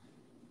 So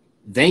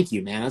thank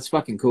you, man. That's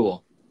fucking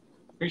cool.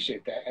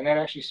 Appreciate that. And that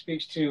actually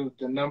speaks to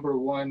the number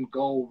one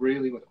goal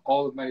really with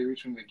all of Mighty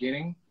Roots from the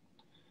beginning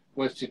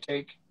was to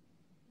take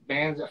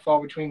bands that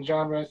fall between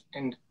genres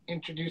and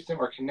introduce them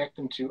or connect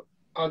them to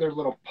other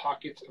little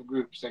pockets of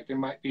groups. Like there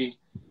might be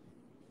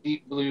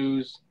deep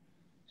blues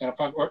and a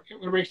punk, or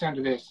it breaks down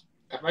to this.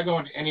 If I go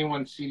into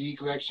anyone's CD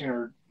collection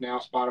or now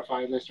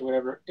Spotify list or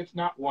whatever, it's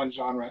not one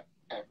genre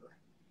ever.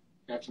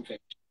 That's some fiction.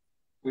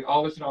 We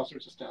all listen to all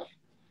sorts of stuff.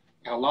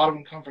 And a lot of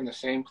them come from the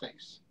same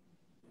place.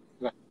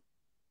 Like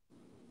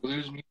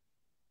blues music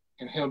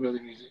and hillbilly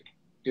music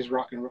is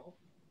rock and roll.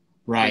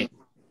 Right.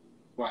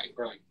 Right.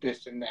 Or like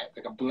this and that,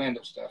 like a blend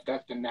of stuff.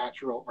 That's the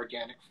natural,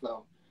 organic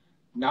flow.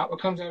 Not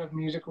what comes out of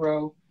Music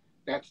Row.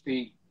 That's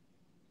the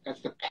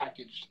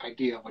packaged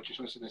idea of what you're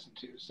supposed to listen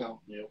to.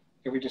 So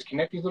if we just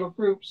connect these little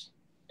groups,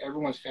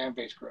 everyone's fan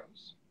base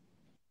grows.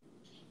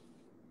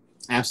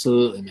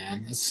 Absolutely,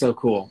 man. That's so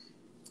cool.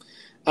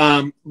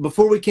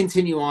 Before we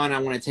continue on, I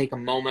want to take a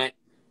moment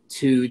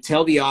to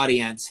tell the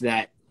audience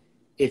that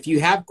if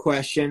you have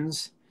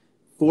questions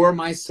for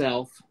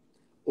myself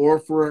or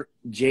for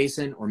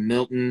Jason or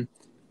Milton,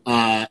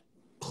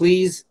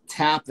 please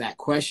tap that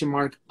question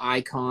mark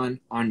icon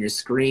on your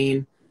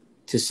screen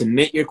to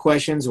submit your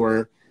questions.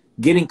 We're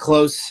getting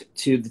close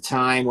to the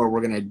time where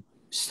we're going to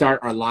start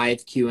our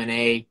live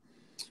Q&A.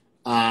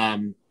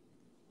 And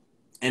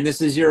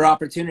this is your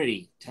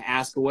opportunity to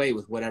ask away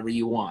with whatever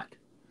you want.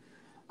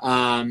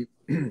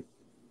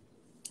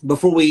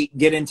 Before we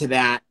get into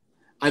that,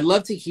 I'd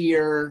love to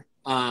hear,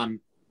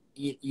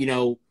 you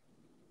know,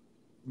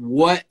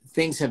 what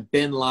things have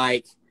been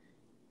like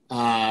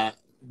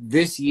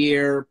this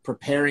year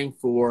preparing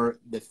for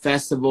the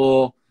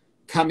festival,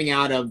 coming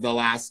out of the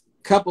last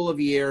couple of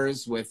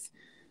years with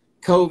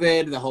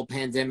COVID, the whole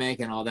pandemic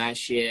and all that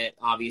shit.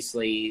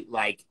 Obviously,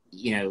 like,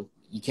 you know,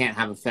 you can't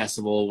have a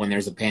festival when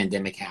there's a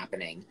pandemic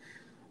happening.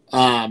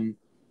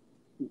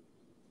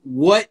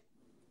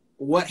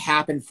 What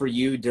happened for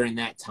you during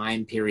that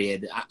time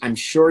period? I'm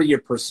sure your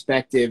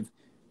perspective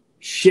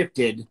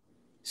shifted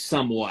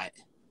somewhat.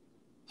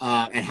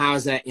 And how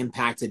has that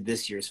impacted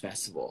this year's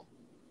festival?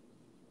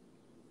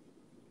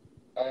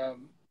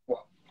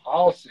 Well,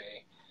 I'll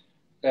say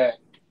that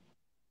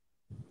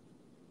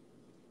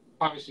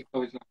obviously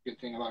COVID's not a good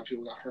thing. A lot of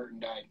people got hurt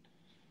and died.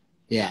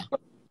 Yeah.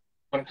 But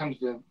when it comes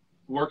to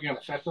working on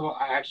the festival,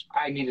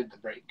 I needed the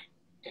break.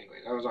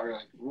 Anyways, I was already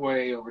like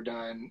way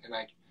overdone, and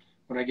like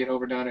when I get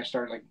overdone, I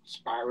started like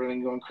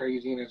spiraling, going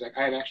crazy, and it's like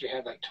I had actually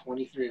had like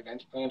 23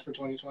 events planned for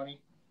 2020,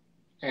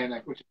 and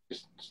like which is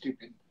just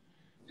stupid.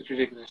 It's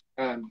ridiculous.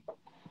 And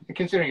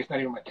considering it's not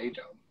even my day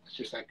job, it's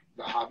just like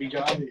the hobby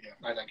job.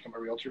 I like I'm a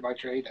realtor by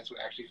trade. That's what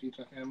actually feeds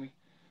my family.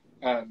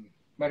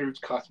 My roots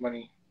cost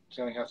money.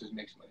 Selling houses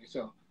makes money.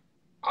 So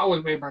I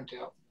was way burnt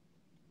out.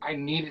 I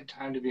needed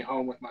time to be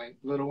home with my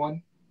little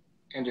one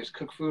and just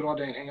cook food all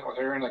day and hang out with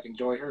her and like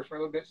enjoy her for a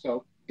little bit.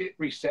 So it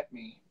reset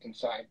me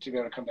inside to be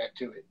able to come back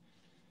to it.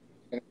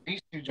 And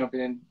these two jumping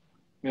in,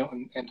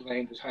 Milton and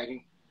Delane, who's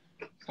hiding,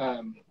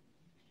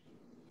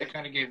 it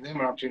kind of gave them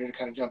an opportunity to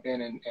kind of jump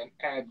in and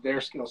add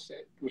their skill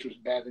set, which was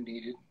badly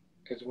needed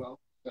as well.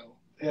 So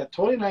yeah,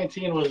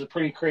 2019 was a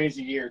pretty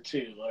crazy year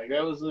too. Like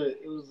that was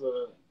it was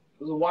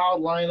a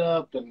wild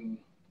lineup and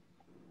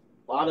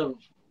a lot of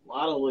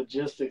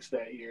logistics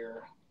that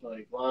year.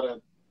 Like a lot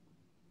of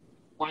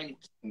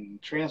flights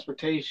and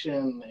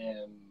transportation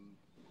and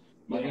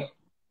money.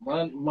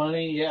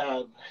 Money,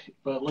 yeah.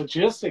 But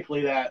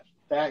logistically,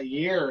 that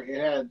year it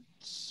had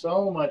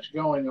so much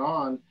going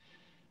on.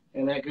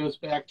 And that goes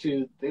back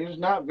to there's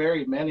not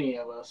very many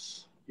of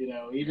us, you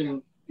know,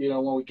 even, you know,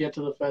 when we get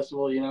to the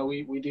festival, you know,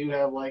 we do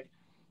have like,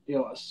 you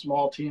know, a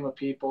small team of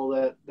people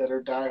that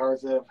are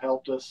diehards that have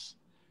helped us.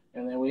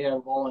 And then we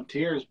have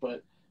volunteers,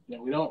 but, you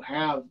know, we don't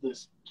have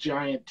this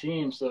giant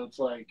team. So it's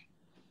like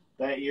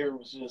that year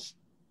was just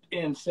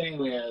insane.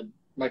 We had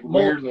like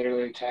weird,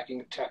 literally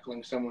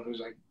tackling someone who's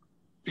like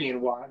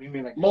being wild. You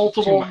mean like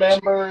multiple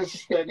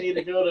members that need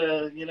to go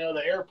to, you know,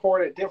 the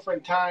airport at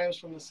different times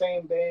from the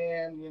same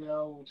band, you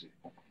know,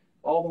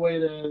 all the way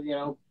to, you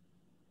know,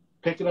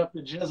 picking up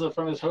the Jizza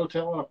from his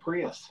hotel in a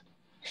Prius.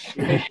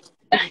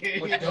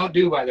 Which don't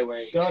do, by the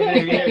way. Don't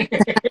do,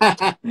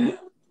 yeah.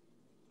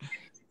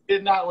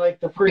 Did not like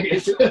the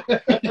Prius.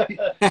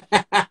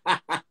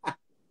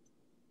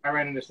 I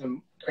ran into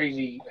some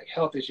crazy like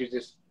health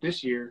issues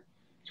this year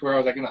to where I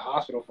was like in the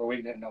hospital for a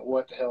week, didn't know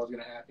what the hell was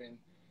going to happen.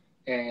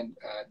 And,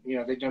 you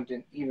know, they jumped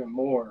in even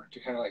more to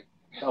kind of like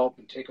help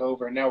and take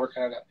over. And now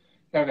now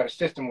I've got a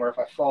system where if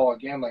I fall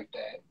again like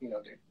that, you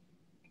know,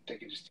 they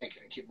can just take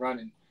it and keep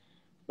running.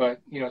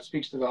 But, you know, it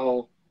speaks to the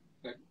whole,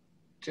 like,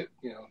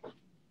 you know,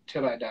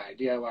 till I die,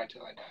 DIY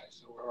till I die.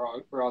 So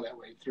we're all that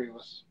way, three of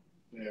us.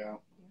 Yeah.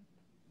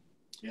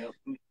 Yep.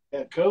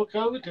 Yeah,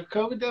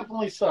 COVID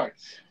definitely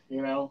sucked.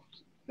 You know,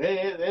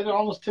 it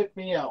almost took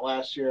me out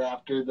last year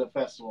after the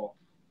festival.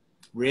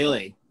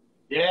 Really?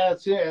 Yeah,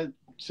 as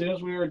soon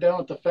as we were done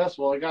with the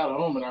festival, I got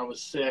home and I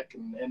was sick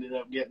and ended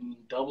up getting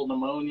double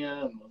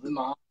pneumonia and was in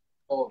the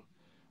hospital and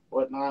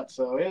whatnot.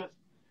 So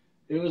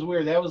it was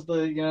weird. That was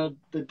the, you know,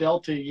 the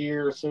Delta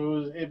year.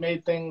 So it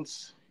made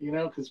things, you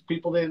know, because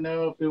people didn't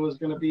know if it was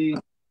going to be,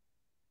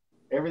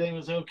 everything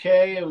was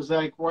okay. It was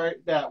like right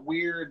that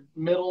weird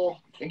middle.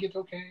 I think it's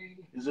okay.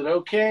 Is it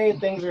okay?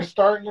 Things are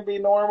starting to be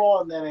normal,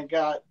 and then it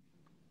got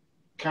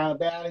kind of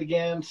bad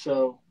again.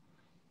 So,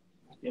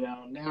 you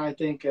know, now I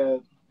think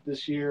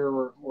this year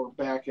we're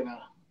back in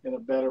a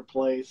better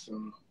place,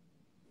 and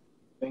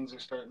things are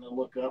starting to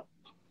look up.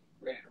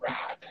 Ready to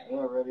rock.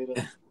 Yeah, ready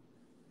to.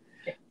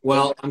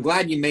 Well, I'm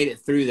glad you made it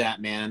through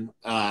that, man.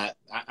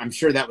 I'm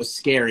sure that was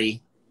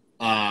scary.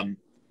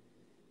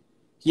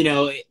 You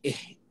know,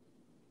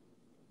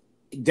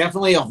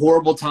 definitely a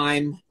horrible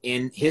time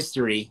in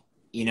history.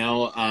 You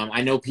know,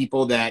 I know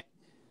people that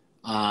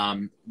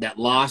that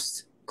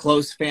lost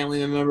close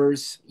family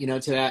members, you know,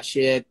 to that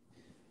shit,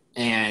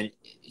 and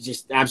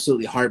just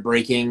absolutely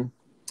heartbreaking.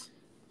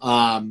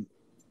 And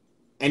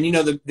you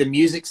know, the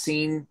music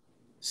scene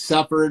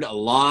suffered a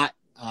lot,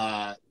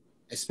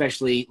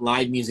 especially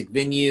live music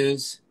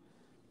venues.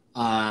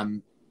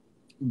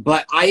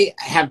 But I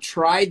have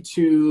tried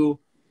to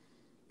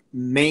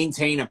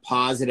maintain a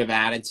positive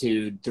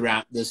attitude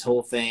throughout this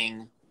whole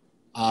thing,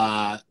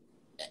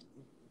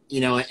 you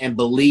know, and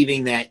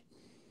believing that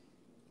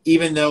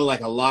even though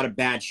like a lot of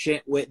bad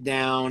shit went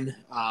down,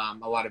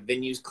 a lot of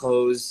venues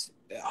closed,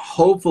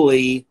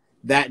 hopefully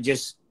that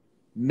just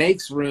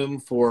makes room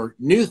for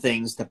new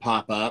things to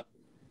pop up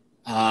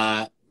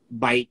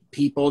by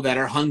people that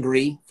are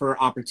hungry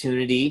for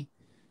opportunity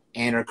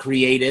and are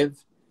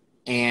creative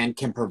and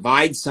can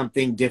provide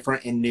something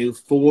different and new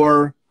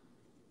for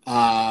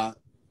the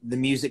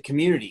music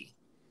community.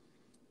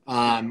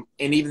 And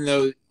even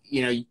though,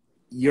 you know,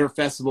 your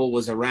festival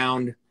was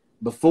around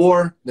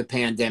before the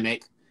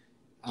pandemic,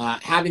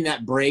 having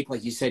that break,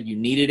 like you said, you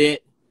needed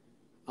it,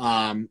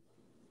 and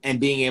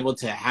being able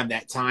to have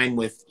that time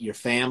with your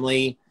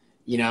family,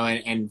 you know,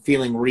 and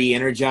feeling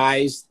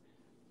re-energized,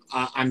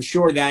 I'm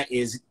sure that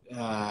is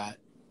going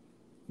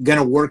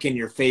to work in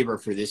your favor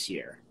for this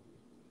year.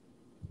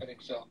 I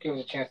think so. Give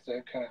us a chance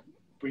to kind of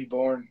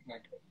reborn,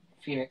 like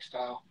Phoenix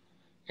style,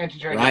 and to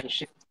try Right. different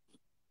shit,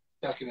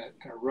 stuck in a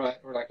rut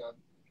or like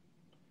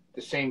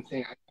the same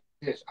thing.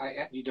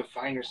 You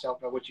define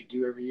yourself by what you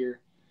do every year,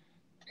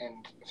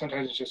 and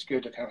sometimes it's just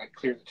good to kind of like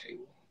clear the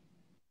table.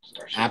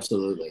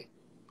 Absolutely.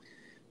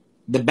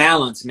 The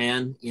balance,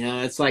 man. You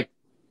know, it's like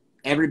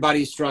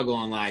everybody's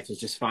struggle in life is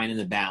just finding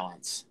the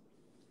balance.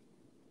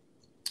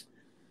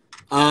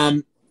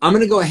 I'm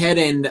going to go ahead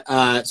and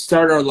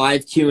start our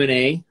live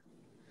Q&A.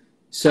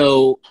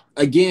 So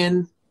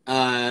again,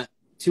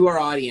 to our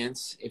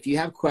audience, if you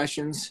have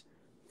questions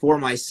for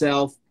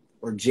myself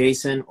or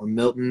Jason or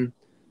Milton,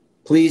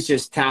 please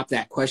just tap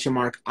that question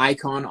mark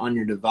icon on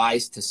your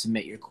device to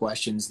submit your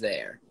questions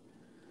there.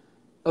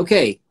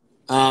 Okay.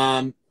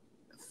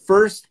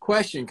 First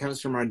question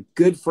comes from our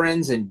good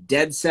friends and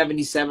Dead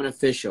 77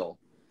 official.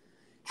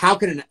 How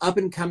can an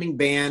up-and-coming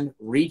band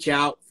reach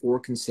out for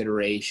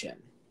consideration?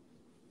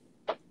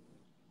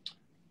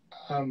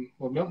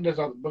 Well, Milton does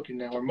all the booking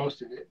now, or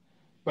most of it,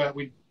 but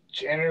we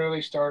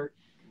generally start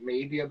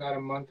maybe about a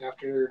month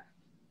after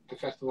the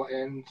festival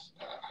ends.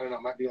 I don't know,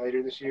 it might be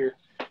later this year.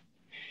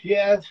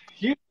 Yeah,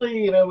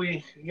 usually, you know,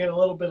 we get a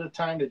little bit of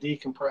time to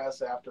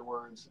decompress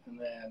afterwards, and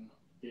then,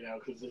 you know,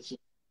 because it's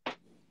just,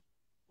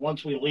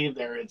 once we leave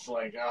there, it's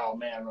like, oh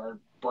man, our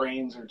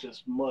brains are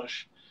just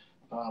mush.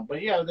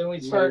 But yeah, then we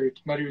start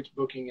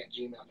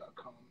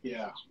MuddyRootsBooking@gmail.com.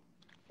 Yeah,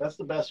 that's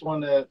the best one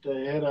to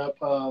hit up.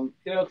 You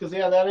know, because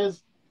yeah, that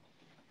is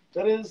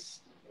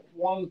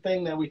one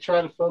thing that we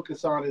try to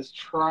focus on, is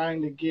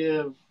trying to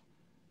give,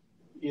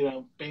 you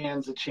know,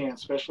 bands a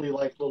chance, especially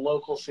like the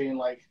local scene,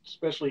 like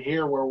especially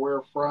here where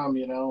we're from,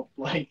 you know,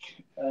 like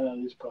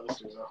these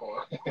posters are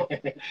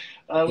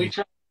horrible. We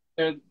try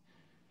to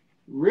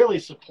really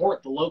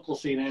support the local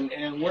scene,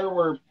 and where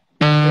we're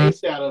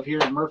based out of here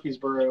in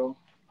Murfreesboro,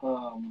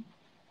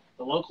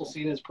 the local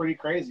scene is pretty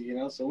crazy, you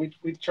know, so we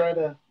try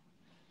to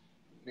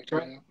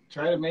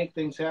make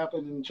things happen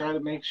and try to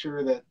make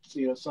sure that,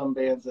 you know, some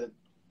bands that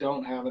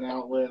don't have an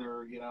outlet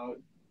or, you know,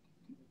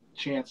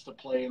 chance to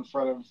play in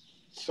front of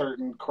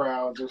certain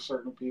crowds or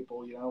certain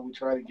people, you know, we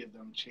try to give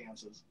them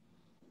chances.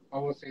 I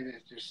will say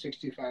this, there's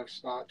 65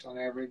 spots on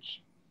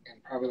average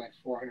and probably like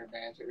 400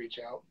 bands that reach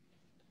out.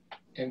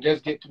 And it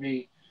does get to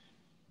be,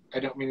 I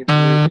don't mean to be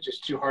rude, it's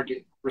just too hard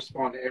to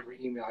respond to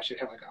every email. I should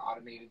have like an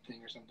automated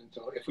thing or something.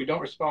 So if we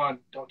don't respond,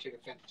 don't take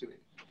offense to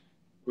it.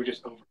 We're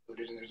just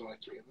overloaded and there's only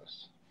 3 of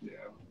us. Yeah.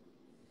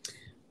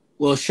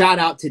 Well, shout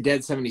out to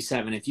Dead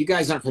 77. If you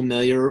guys aren't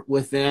familiar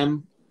with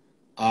them,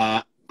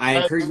 I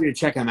encourage you to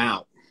check them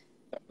out.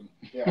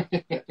 Yeah.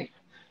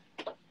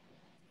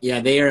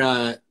 Yeah, they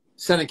are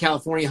Southern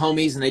California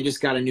homies, and they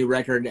just got a new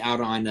record out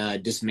on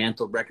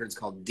Dismantled Records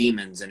called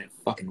Demons, and it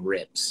fucking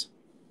rips.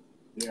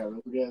 Yeah,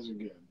 those guys are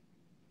good.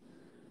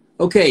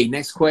 Okay,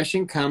 next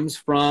question comes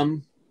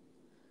from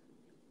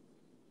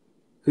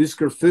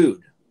Husker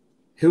Food.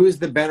 Who is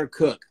the better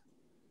cook?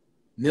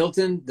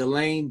 Milton,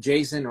 Delane,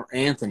 Jason, or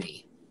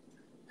Anthony?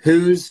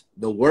 Who's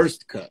the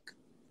worst cook?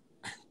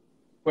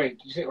 Wait,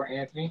 did you say or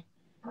Anthony?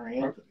 Or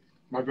Anthony.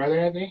 My brother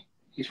Anthony?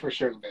 He's for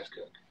sure the best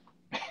cook.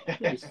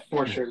 He's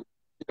for sure. He's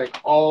like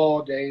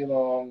all day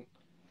long,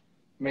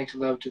 makes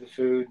love to the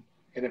food,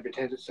 and then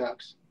pretends it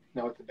sucks.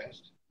 No, it's the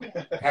best.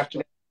 After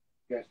that,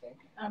 what do you guys think?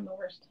 I'm the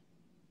worst.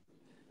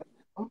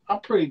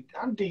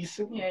 I'm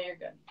decent. Yeah, you're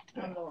good.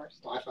 I'm the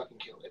worst. Well, I fucking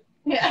killed it.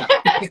 Yeah.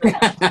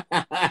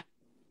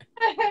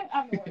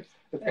 I'm the worst.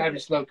 It's gotta be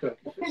slow cook,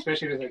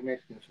 especially with like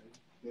Mexican food.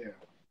 Yeah.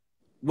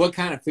 What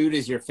kind of food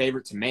is your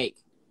favorite to make?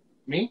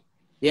 Me?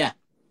 Yeah.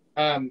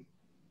 Well,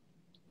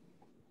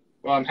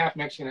 I'm half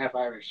Mexican, half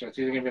Irish, so it's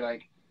either gonna be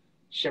like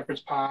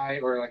shepherd's pie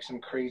or like some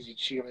crazy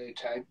chile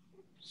type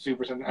soup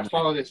or something. I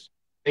follow this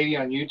lady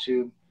on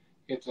YouTube.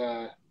 It's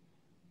like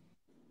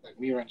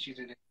Mi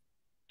Ranchita de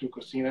Tu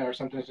Cocina or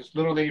something. It's this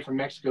little lady from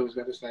Mexico who's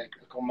got this like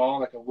a comal,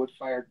 like a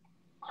wood-fired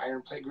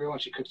iron plate grill,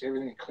 and she cooks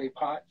everything in clay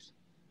pots.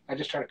 I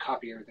just try to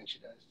copy everything she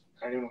does.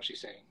 I don't even know what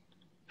she's saying.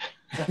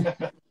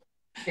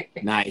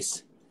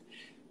 Nice.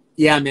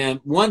 Yeah,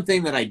 man. One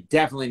thing that I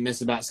definitely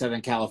miss about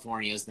Southern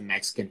California is the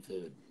Mexican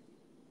food.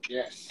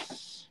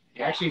 Yes.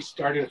 He actually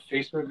started a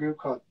Facebook group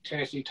called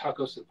Tennessee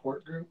Taco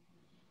Support Group.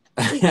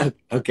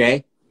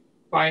 Okay.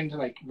 Find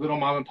like little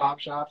mom and pop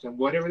shops and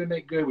whatever they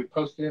make good, we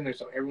post it in there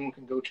so everyone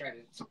can go try to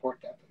support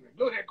that.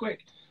 Go there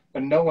quick.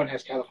 But no one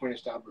has California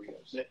style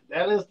burritos.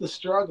 That is the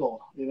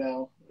struggle, you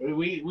know.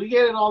 We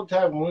get it all the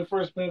time when we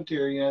first moved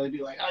here. You know, they'd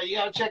be like, "Oh, you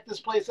gotta check this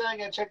place out. You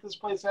gotta check this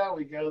place out."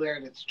 We go there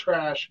and it's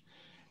trash,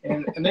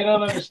 and they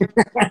don't understand.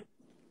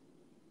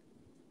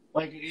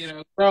 Like, you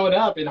know, growing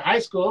up in high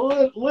school,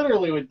 I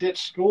literally would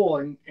ditch school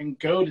and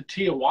go to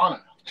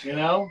Tijuana. You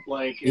know,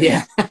 like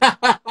Yeah.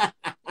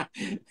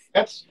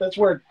 that's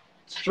where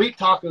street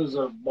tacos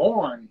are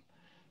born.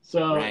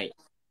 So, Right.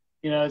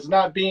 you know, it's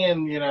not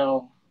being, you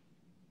know,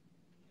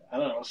 I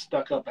don't know,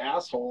 stuck up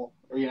asshole,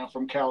 or, you know,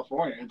 from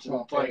California. It's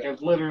like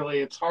it's literally,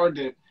 it's hard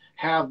to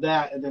have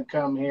that and then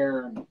come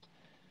here. And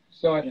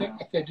so I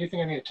do think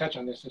I need to touch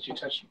on this since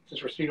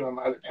we're speaking on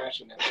my other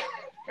passion now.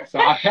 So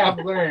I have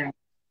learned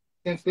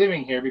since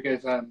living here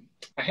because I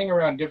hang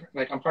around different,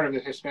 like I'm part of the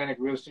Hispanic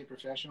Real Estate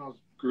Professionals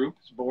group,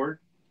 it's board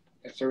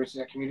that services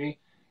that community.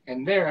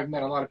 And there I've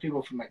met a lot of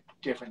people from like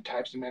different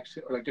types of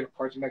Mexico or like different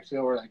parts of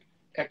Mexico or like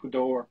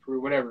Ecuador or Peru,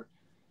 whatever.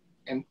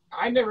 And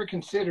I never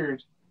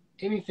considered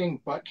anything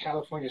but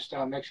California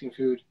style Mexican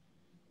food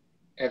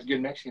as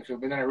good Mexican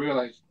food. But then I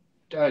realized,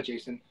 duh,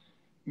 Jason,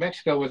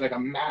 Mexico was like a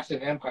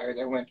massive empire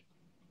that went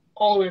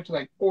all the way up to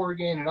like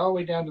Oregon and all the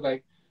way down to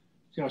like,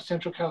 you know,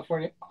 Central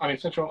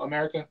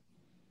America.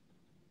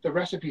 The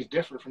recipes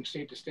differ from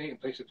state to state and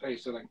place to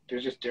place. So like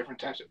there's just different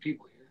types of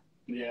people here.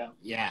 yeah.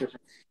 Yeah.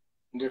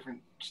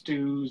 Different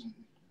stews and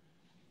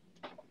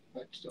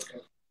but still kind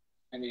of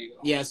San Diego.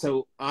 Yeah,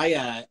 so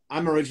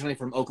I'm originally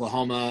from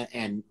Oklahoma,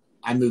 and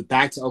I moved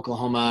back to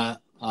Oklahoma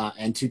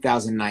in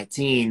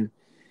 2019.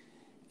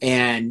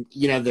 And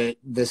you know,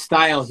 the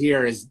style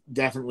here is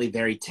definitely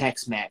very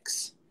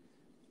Tex-Mex.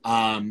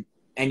 And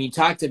you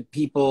talk to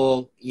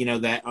people, you know,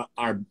 that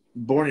are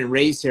born and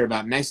raised here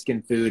about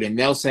Mexican food, and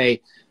they'll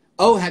say,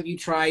 "Oh, have you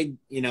tried,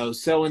 you know,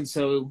 so and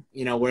so,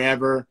 you know,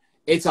 wherever?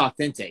 It's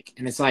authentic."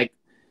 And it's like,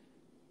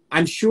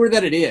 I'm sure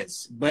that it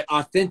is, but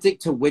authentic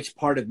to which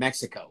part of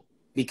Mexico?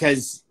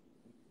 Because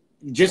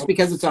just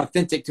because it's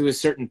authentic to a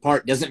certain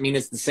part doesn't mean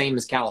it's the same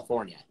as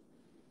California.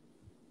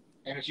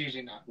 And it's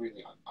usually not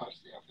really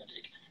honestly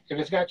authentic. If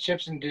it's got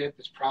chips and dip,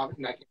 it's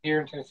probably like here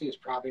in Tennessee. It's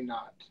probably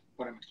not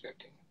what I'm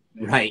expecting.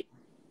 Right.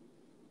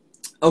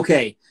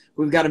 Okay,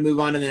 we've got to move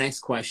on to the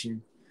next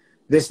question.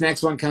 This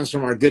next one comes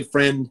from our good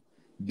friend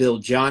Bill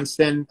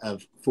Johnston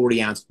of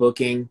 40 Ounce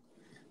Booking,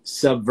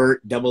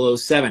 Subvert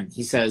 007.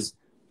 He says,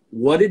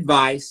 what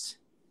advice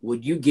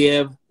would you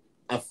give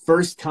a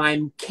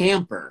first-time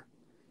camper,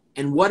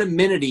 and what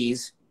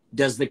amenities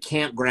does the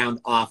campground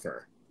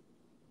offer?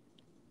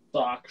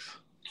 Socks.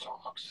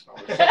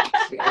 Yeah,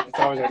 it's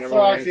always our number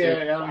one Socks,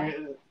 answer. yeah. I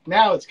mean,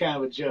 now it's kind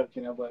of a joke,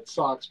 you know, but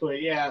socks.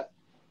 But yeah,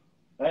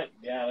 I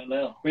don't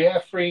know. We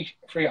have free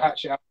hot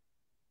shower,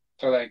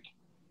 so like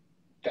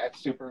that's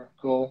super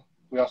cool.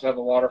 We also have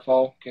a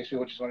waterfall in case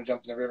people just want to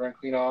jump in the river and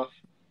clean off.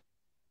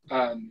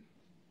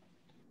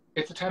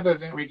 It's a type of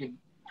event where you can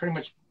pretty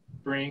much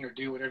bring or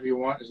do whatever you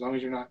want as long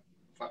as you're not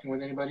fucking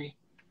with anybody.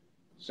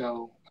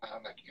 So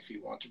like if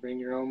you want to bring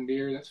your own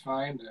beer, that's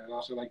fine. But there's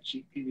also like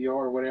cheap PBR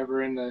or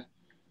whatever in the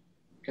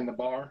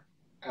bar.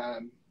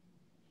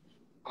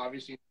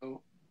 Obviously,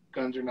 no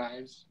guns or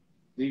knives.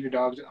 Leave your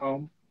dogs at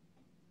home.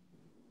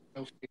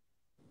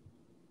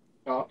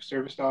 No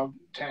service dog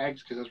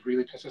tags because those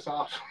really piss us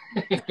off.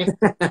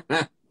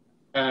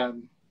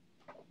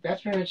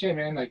 That's pretty much it,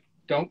 man. Like,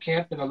 don't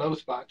camp in the low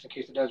spots in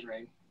case it does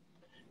rain.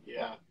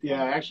 Yeah.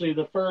 Actually,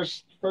 the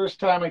first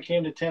time I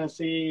came to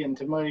Tennessee and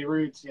to Muddy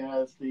Roots, you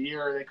know, it's the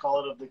year they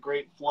call it of the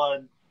Great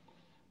Flood.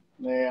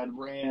 They had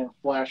rain and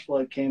flash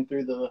flood came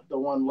through the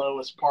one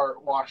lowest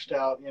part, washed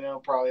out, you know,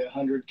 probably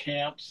 100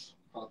 camps.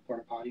 All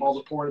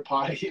the porta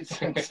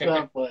potties and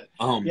stuff. But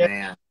Oh, yeah.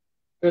 man.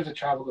 There's a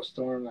tropical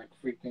storm like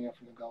freaking up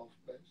from the Gulf.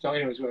 But so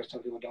anyways, we always tell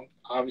people don't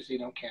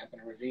camp in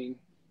a ravine.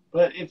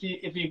 But if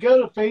you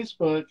go to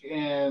Facebook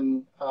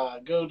and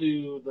go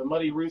to the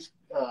Muddy Roots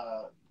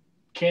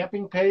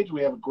camping page,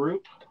 we have a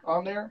group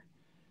on there.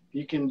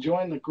 You can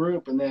join the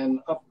group, and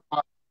then up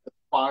the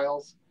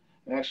files,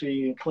 and actually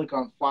you can click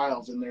on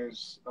files, and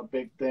there's a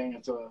big thing.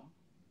 It's a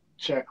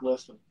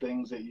checklist of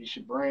things that you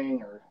should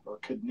bring or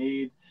could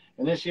need.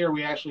 And this year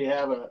we actually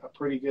have a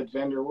pretty good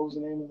vendor. What was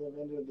the name of the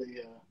vendor?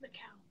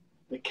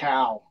 The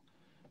cow.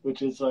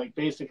 which is like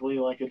basically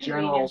like a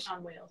Convenience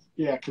on wheels.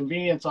 Yeah,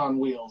 convenience on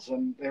wheels.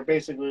 And they're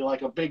basically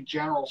like a big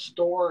general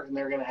store, and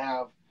they're going to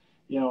have,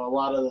 you know, a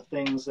lot of the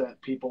things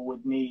that people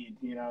would need.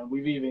 You know,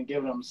 we've even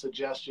given them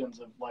suggestions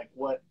of like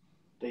what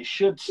they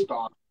should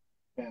stock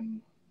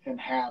and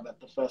have at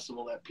the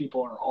festival that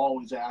people are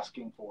always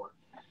asking for,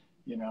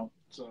 you know.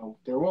 So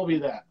there will be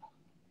that.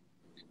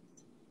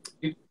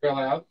 You can grill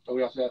out, but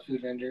we also have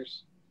food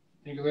vendors.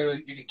 You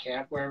can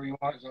camp wherever you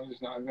want as long as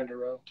it's not a vendor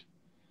row.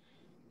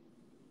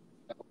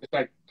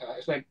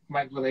 It's like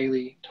Mike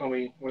Vallely told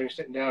me when he was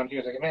sitting down. He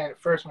was like, "Man,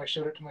 at first when I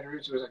showed up to my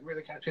roots, it was like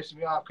really kind of pissing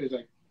me off because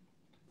like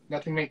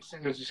nothing made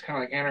sense. It was just kind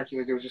of like anarchy.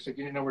 Like it was just like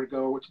you didn't know where to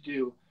go or what to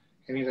do."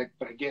 And he's like,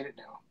 "But I get it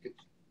now.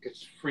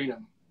 It's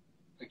freedom.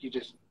 Like you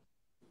just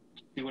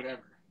do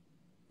whatever."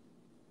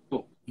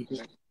 Cool.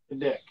 Just a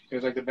dick. It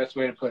was like the best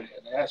way to put it.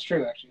 And that's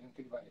true, actually. I didn't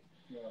think about it.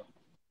 Yeah.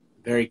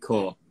 Very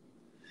cool.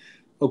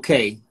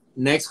 Okay,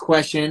 next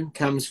question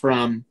comes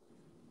from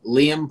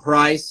Liam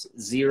Price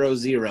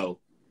 00.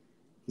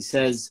 He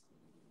says,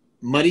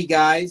 "Muddy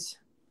guys,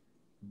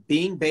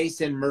 being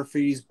based in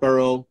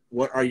Murfreesboro,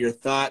 what are your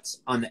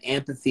thoughts on the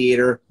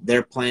amphitheater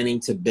they're planning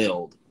to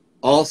build?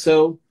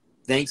 Also,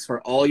 thanks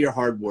for all your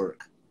hard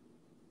work."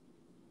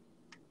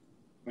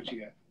 What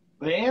you got?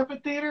 The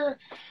amphitheater?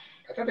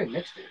 I thought they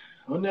mixed it.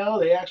 Oh no,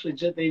 they actually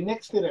they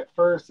nixed it at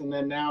first, and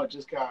then now it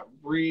just got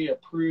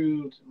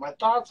reapproved. My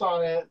thoughts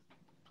on it,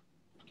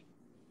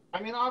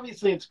 I mean,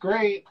 obviously it's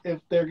great if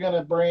they're going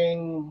to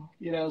bring,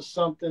 you know,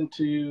 something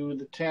to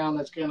the town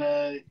that's going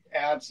to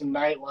add some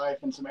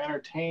nightlife and some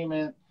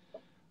entertainment.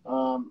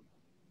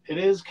 It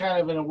is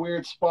kind of in a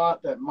weird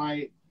spot that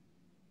might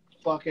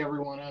fuck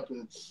everyone up.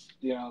 It's,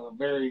 you know, a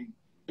very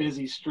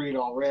busy street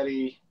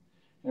already,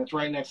 and it's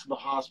right next to the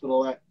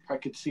hospital. That I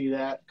could see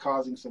that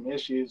causing some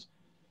issues.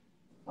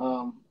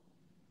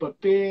 But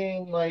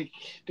being like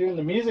doing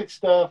the music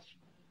stuff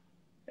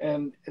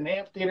and an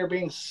amphitheater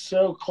being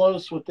so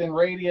close within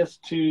radius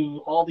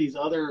to all these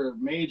other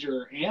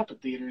major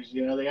amphitheaters,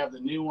 you know, they have the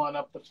new one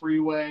up the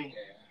freeway,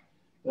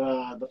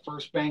 the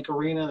First Bank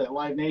Arena that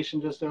Live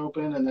Nation just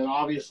opened, and then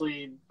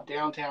obviously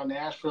downtown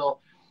Nashville.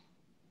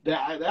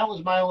 That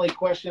was my only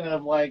question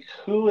of like,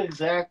 who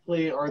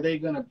exactly are they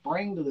going to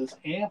bring to this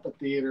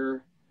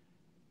amphitheater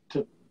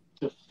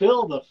to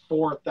fill the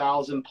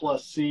 4,000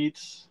 plus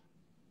seats?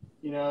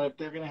 You know, if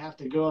they're going to have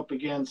to go up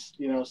against,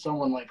 you know,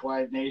 someone like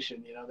Live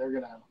Nation, you know, they're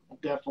going to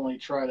definitely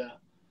try to,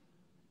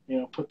 you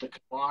know, put the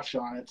kibosh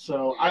on it.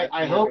 So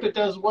I hope it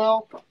does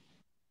well,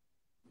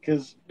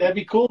 because that'd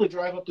be cool to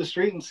drive up the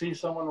street and see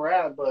someone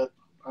rad, but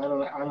I don't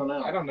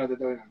know. I don't know that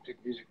they're going to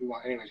pick music we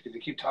want anyways, because they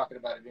keep talking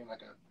about it being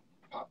like a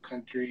pop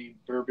country,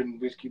 bourbon,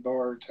 whiskey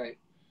bar type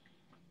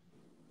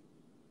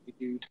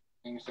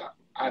thing. So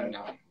I don't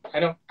know. I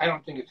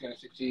don't think it's going to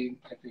succeed.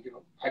 I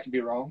could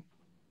be wrong.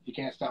 You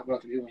can't stop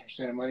wealthy people from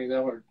spending money,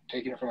 though, or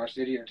taking it from our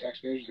city or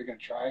taxpayers. They're going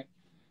to try.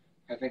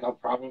 I think I'll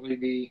probably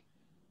be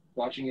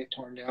watching it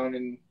torn down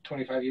in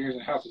 25 years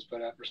and houses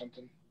put up or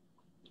something.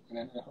 And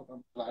then I hope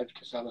I'm allowed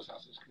to sell those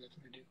houses, because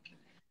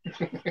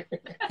that's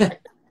what I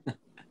do.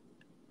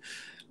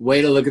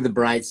 Way to look at the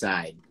bright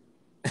side.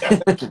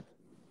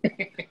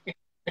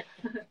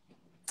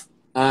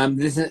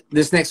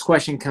 This next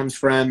question comes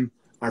from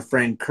our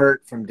friend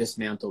Kurt from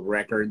Dismantled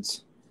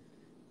Records.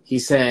 He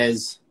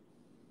says,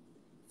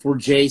 for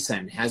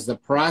Jason, has the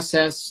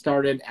process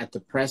started at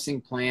the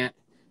pressing plant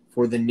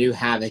for the new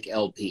Havoc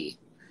LP?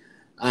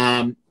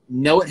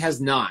 No, it has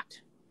not.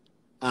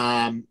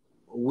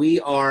 We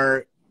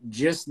are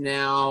just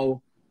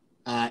now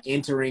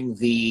entering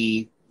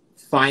the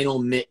final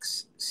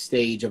mix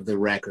stage of the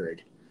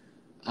record.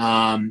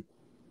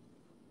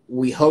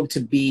 We hope to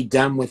be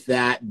done with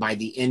that by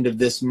the end of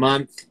this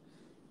month,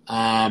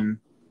 and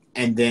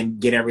then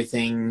get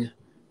everything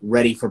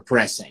ready for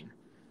pressing.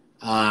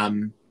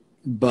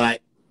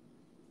 But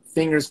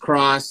fingers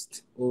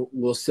crossed,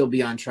 we'll still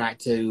be on track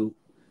to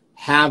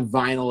have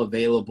vinyl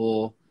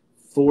available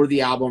for the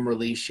album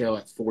release show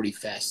at 40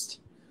 Fest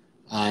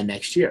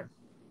next year.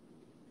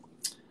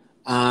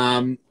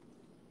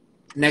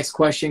 Next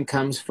question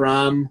comes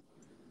from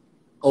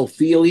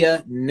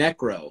Ophelia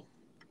Necro.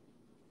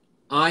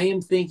 I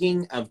am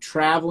thinking of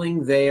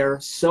traveling there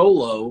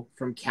solo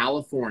from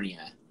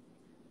California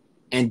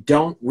and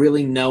don't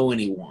really know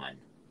anyone.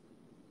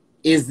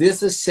 Is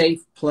this a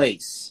safe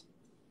place?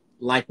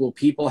 Like, will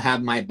people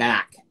have my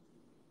back?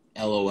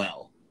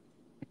 LOL.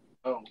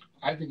 Oh,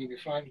 I think you'll be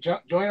fine.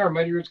 Join our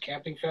Muddy Roots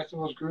Camping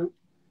Festivals group,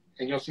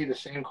 and you'll see the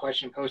same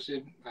question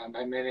posted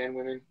by men and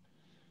women.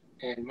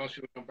 And most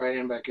people jump right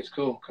in, like, it's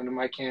cool. Come to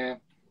my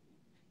camp.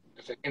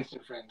 It's like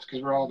instant friends,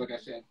 because we're all, like I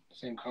said, the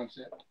same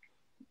concept.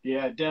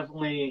 Yeah,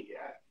 definitely.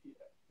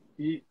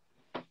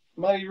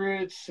 Muddy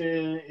Roots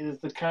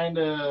is the kind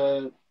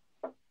of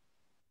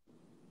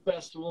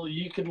festival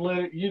you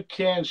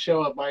can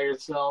show up by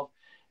yourself,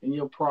 and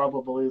you'll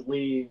probably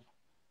leave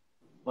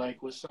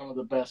like with some of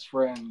the best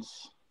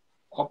friends.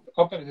 I'll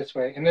put it this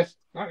way, and this,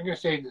 I'm not going to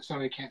say that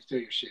somebody can't steal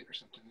your shit or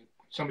something.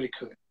 Somebody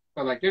could.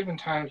 But, like, there's been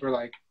times where,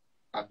 like,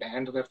 a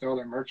band left all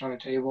their merch on a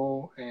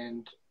table,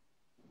 and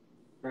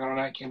around all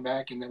night, came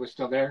back, and it was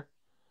still there.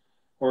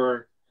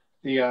 Or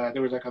there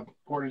was like a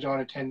Porta-John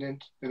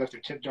attendant. They left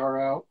their tip jar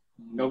out.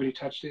 Nobody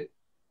touched it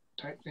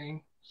type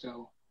thing.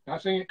 So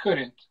not saying it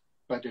couldn't,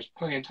 but there's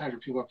plenty of times where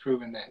people have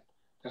proven that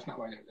that's not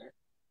why they're there.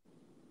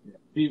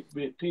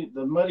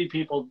 The muddy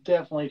people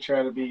definitely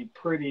try to be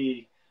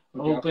pretty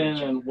open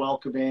and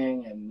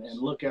welcoming and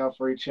look out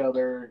for each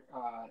other,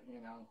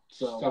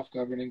 so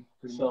self-governing.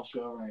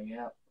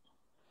 Yeah.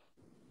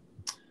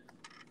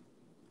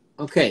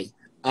 Okay.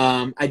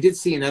 I did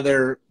see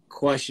another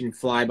question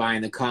fly by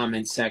in the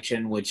comments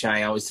section, which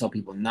I always tell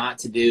people not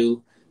to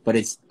do, but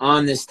it's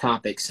on this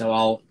topic, so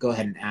I'll go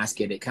ahead and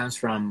ask it. It comes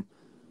from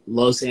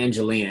Los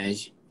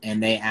Angelinas,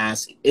 and they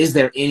ask, is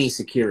there any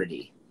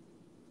security?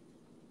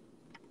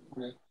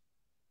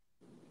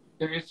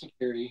 There is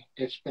security,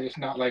 but it's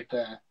not like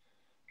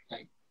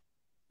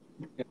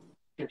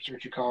strip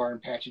search your car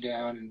and pat you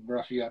down and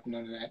rough you up,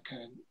 none of that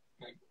kind of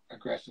like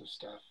aggressive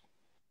stuff.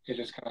 It's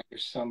just kind of like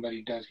if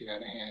somebody does get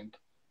out of hand,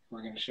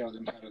 we're going to show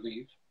them how to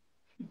leave.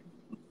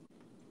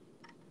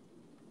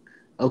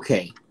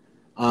 Okay.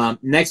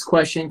 Next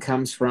question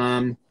comes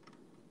from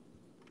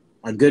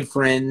our good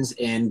friends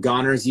in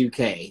Goners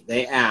UK.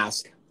 They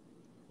ask,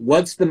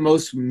 what's the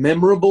most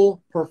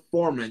memorable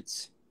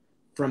performance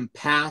from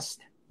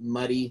past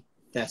muddy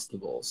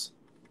festivals?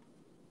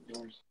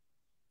 Yours.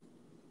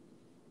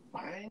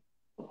 I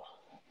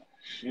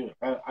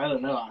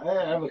don't know.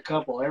 I have a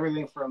couple.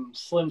 Everything from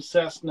Slim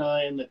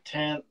Cessna in the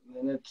tent,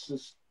 and it's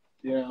just,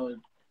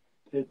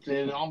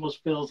 it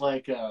almost feels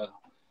like a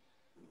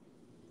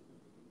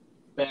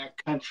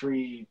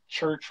backcountry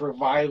church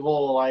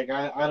revival. Like,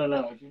 I don't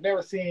know. If you've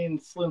never seen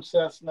Slim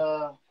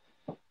Cessna,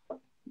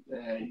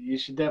 you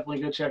should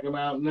definitely go check them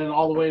out. And then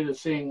all the way to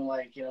seeing,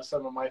 like,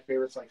 some of my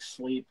favorites like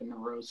Sleep and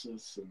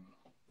Neurosis.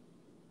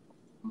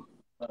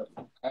 I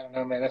don't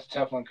know, man. That's a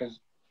tough one because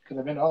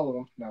I've been to all of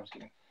them. No, I was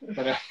kidding.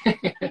 But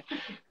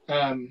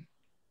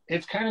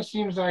it kind of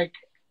seems like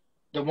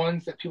the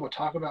ones that people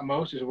talk about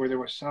most is where there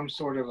was some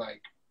sort of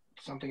like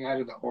something out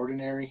of the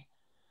ordinary.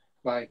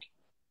 Like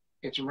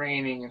it's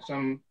raining and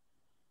some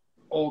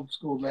old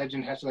school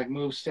legend has to like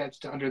move sets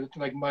to under the,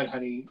 like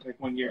Mudhoney, like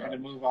one year had to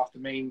move off the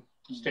main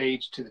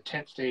stage to the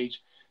tent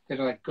stage. They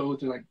had to like go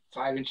through like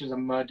 5 inches of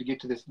mud to get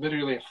to this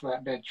literally a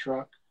flatbed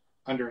truck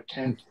under a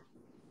tent.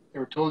 They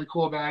were totally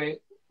cool about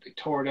it. They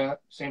tore it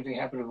up. Same thing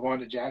happened with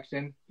Wanda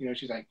Jackson.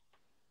 She's like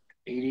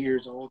 80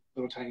 years old,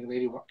 little tiny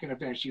lady walking up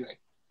there, and she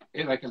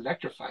it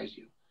electrifies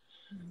you.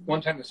 Mm-hmm.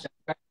 One time the sound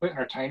went on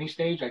our tiny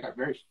stage, like our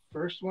very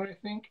first one, I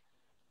think.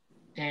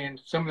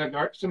 And some of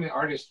the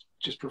artists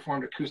just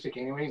performed acoustic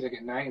anyways, like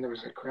at night, and there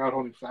was a crowd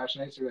holding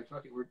flashlights. They're like,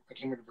 "Fuck it, I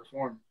came here to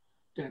perform."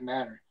 Didn't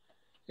matter.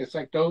 It's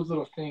like those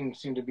little things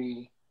seem to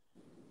be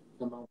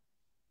the most.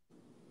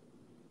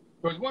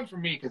 There was one for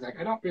me because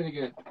I don't really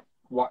get to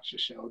watch the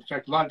show. In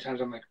fact, a lot of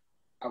times I'm like,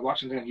 I watch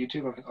something on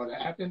YouTube. I'm like, oh,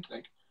 that happened.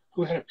 Like,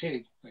 who had a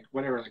pig? Like,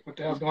 whatever. Like, what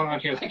the hell's going on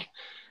here? Like,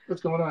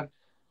 what's going on?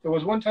 There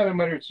was one time in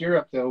Muddy Roots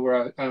Europe though,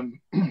 where I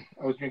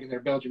was drinking their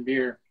Belgian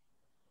beer,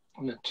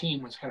 and the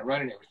team was kind of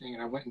running everything,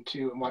 and I went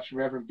and watched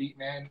Reverend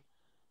Beatman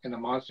and the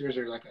Monsters.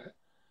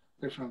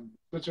 They're from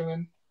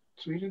Switzerland,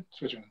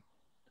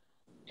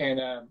 and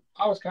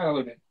I was kind of a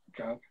little bit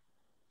drunk,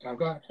 and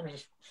I'm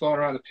just floating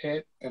around the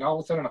pit, and all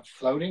of a sudden I'm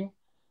floating,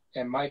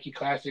 and Mikey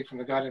Classic from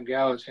the Goddamn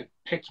Gallows had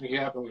picked me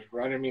up and was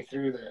running me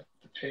through the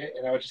pit,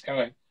 and I was just kind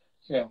of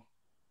like,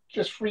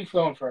 just free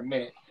flowing for a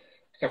minute.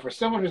 And for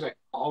someone who's like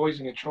always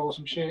in control of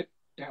some shit,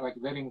 that like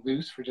letting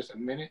loose for just a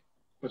minute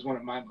was one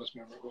of my most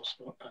memorable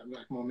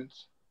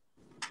moments.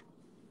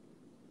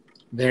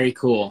 Very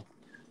cool.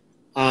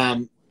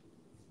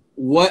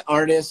 What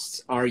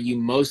artists are you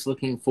most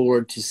looking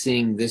forward to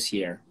seeing this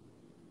year?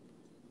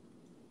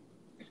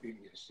 If we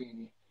can get to see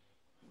any.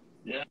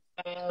 Yeah,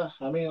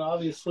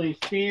 obviously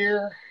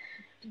Fear.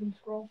 Doom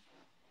Scroll.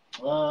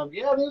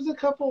 There's a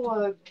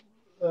couple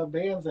of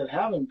bands that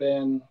haven't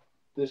been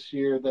this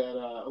year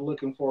that I'm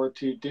looking forward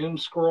to. Doom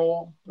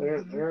Scroll,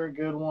 they're a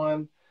good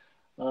one.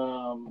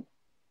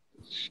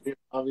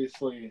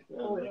 Obviously,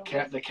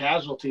 the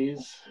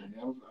Casualties.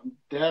 I'm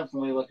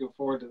definitely looking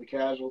forward to the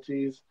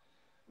Casualties.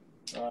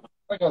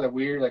 Like all the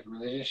weird like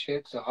religious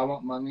shit. So I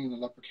Want Money and the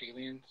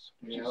Lupercalians.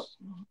 Yep.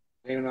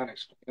 They do not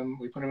explain them.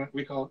 We put them.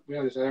 We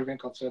have this other event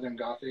called Southern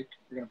Gothic.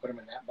 We're gonna put them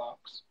in that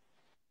box.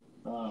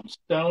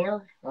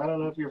 Stoner. I don't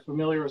know if you're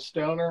familiar with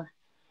Stoner,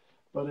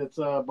 but it's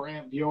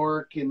Brant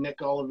Bjork and Nick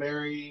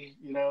Oliveri.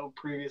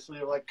 Previously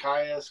like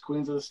Caius,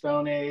 Queens of the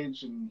Stone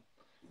Age, and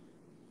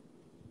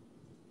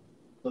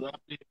so that'd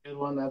be a good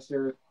one. That's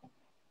their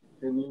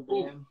new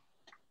band.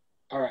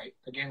 All right.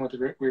 Again with the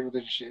weird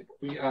religious shit.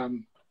 We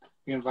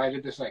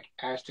invited this like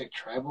Aztec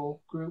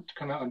tribal group to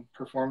come out and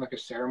perform like a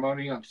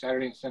ceremony on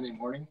Saturday and Sunday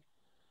morning.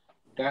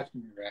 That's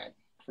gonna be rad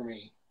for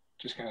me.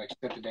 Just kind of like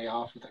set the day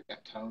off with like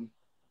that tone.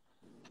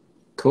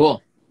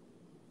 Cool.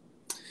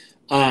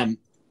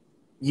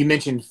 You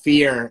mentioned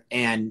Fear,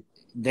 and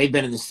they've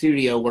been in the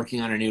studio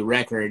working on a new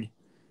record.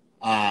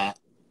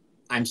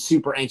 I'm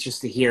super anxious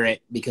to hear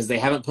it because they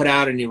haven't put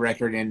out a new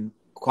record in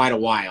quite a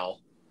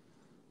while.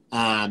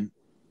 And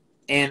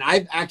and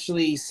I've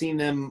actually seen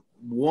them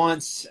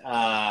once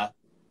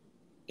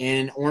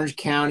in Orange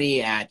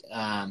County at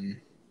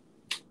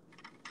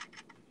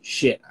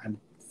shit, I'm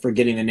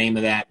forgetting the name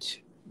of that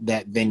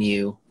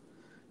venue.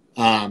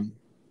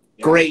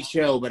 Great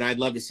show, but I'd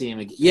love to see him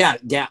again.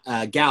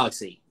 Yeah,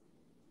 Galaxy.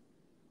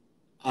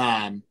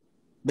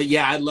 But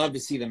yeah, I'd love to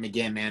see them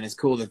again, man. It's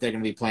cool that they're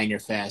going to be playing your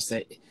fest.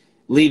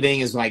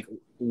 Leaving is like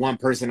one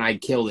person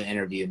I'd kill to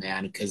interview,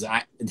 man, because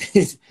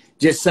it's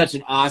just such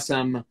an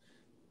awesome,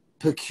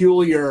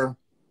 peculiar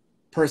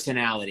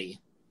personality.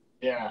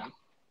 Yeah.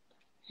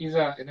 He's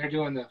and they're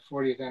doing the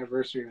 40th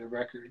anniversary of the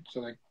record,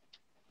 so like,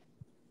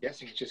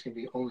 guessing it's just gonna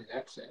be only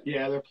that set.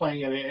 Yeah, they're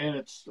playing it in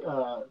its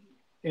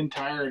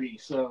entirety,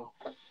 so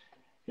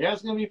yeah,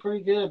 it's gonna be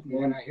pretty good.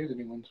 Yeah, I hear the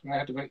new ones. Might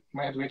have to wait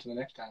till the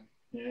next time.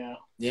 Yeah.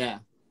 Yeah.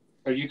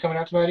 Are you coming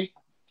out to Mighty?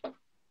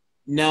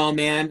 No,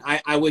 man.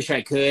 I wish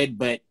I could,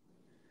 but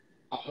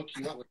I'll hook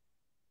you up.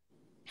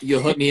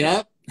 You'll hook me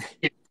up?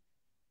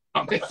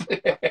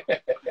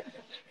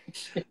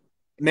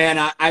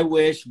 Man, I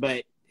wish,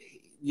 but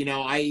you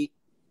know, I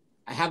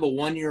have a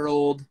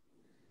 1-year-old,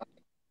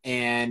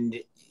 and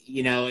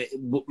you know,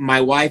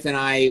 my wife and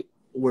I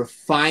were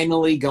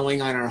finally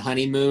going on our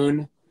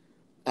honeymoon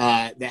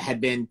that had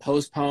been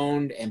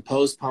postponed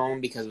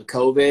because of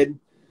COVID.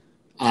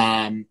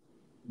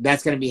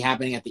 That's going to be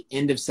happening at the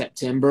end of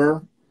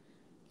September.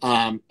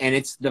 And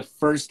it's the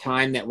first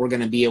time that we're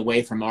going to be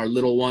away from our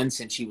little one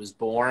since she was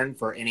born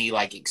for any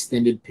like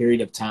extended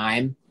period of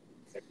time.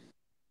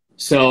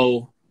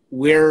 So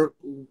we're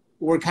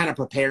kind of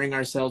preparing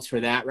ourselves for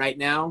that right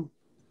now.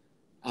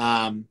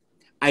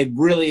 I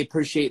really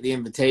appreciate the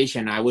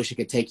invitation. I wish I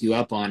could take you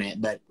up on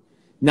it, but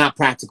not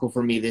practical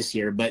for me this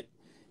year. But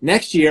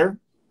next year,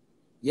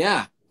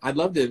 yeah, I'd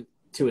love to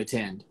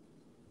attend.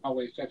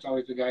 That's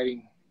always the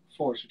guiding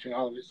force between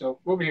all of it. So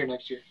we'll be here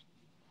next year.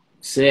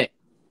 Sick.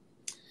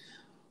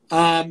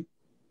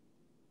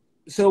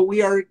 So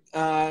we are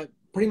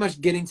pretty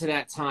much getting to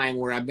that time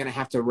where I'm going to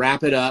have to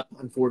wrap it up,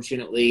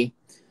 unfortunately.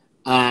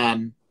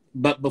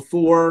 But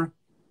before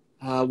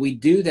we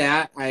do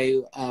that,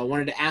 I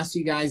wanted to ask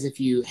you guys if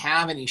you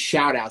have any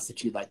shout outs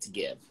that you'd like to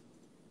give.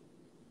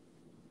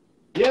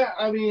 Yeah,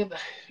 I mean,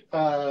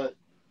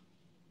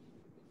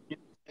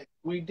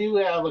 we do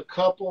have a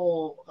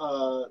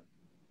couple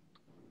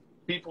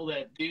people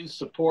that do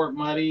support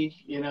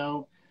Muddy,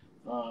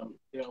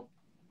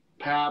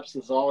 Paps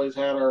has always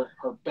had our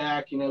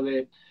back,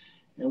 and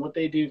what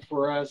they do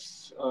for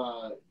us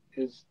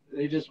is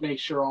they just make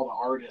sure all the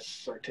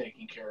artists are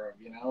taken care of,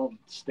 and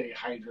stay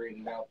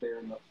hydrated out there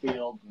in the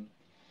field. And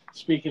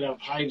speaking of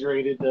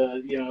hydrated,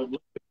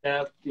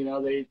 Death,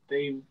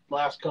 they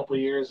last couple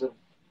of years have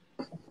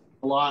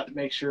a lot,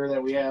 make sure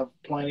that we have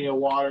plenty of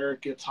water.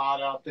 It gets hot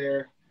out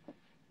there.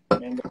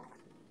 And,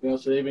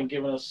 so they've been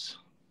giving us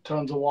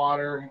tons of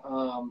water.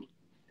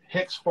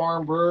 Hicks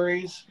Farm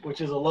Breweries,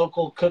 which is a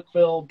local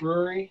Cookeville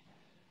brewery.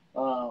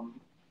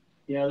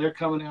 They're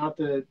coming out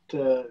to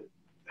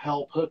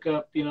help hook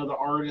up, the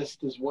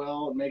artist as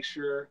well, and make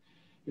sure,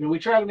 we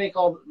try to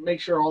make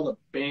sure all the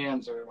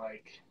bands are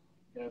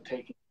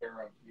taken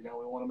care of. We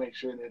want to make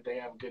sure that they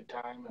have a good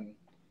time, and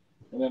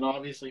then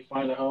obviously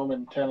find a home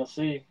in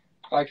Tennessee.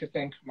 I like to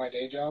thank my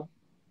day job.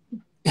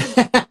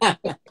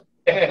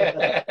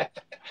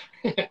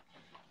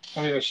 I'm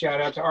going to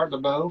shout out to Art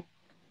LeBeau.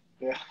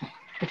 Yeah.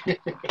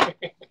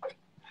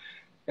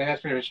 And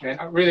that's pretty much, man.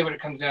 Really, what it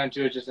comes down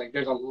to is just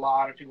there's a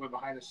lot of people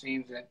behind the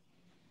scenes that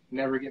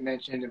never get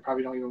mentioned and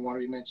probably don't even want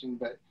to be mentioned.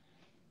 But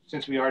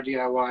since we are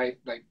DIY,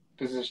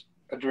 this is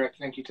a direct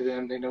thank you to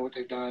them. They know what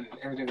they've done and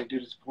everything they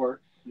do to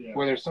support. Yeah.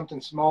 Whether it's something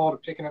small to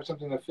picking up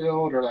something in the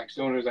field, or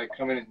someone who's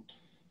come in and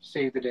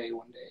save the day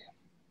one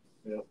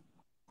day. Yep.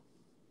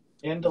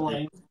 And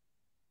Delane,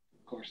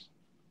 of course,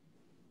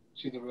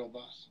 she's the real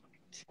boss.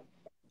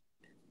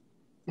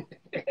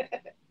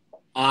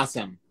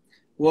 Awesome.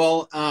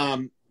 Well,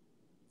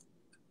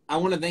 I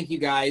want to thank you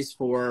guys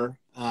for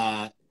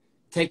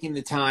taking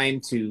the time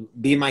to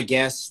be my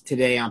guests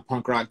today on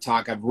Punk Rock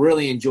Talk. I've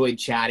really enjoyed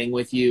chatting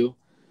with you.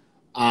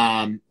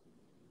 I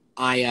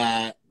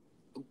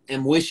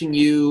am wishing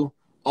you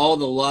all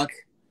the luck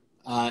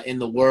in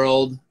the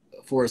world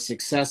for a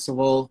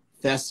successful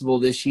festival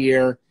this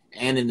year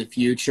and in the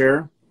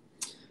future.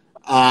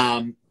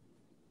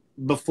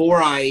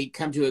 Before I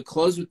come to a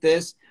close with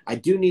this, I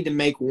do need to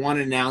make one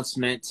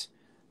announcement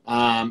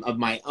of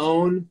my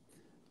own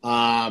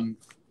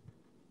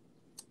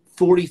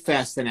 40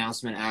 Fest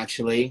announcement,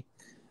 actually.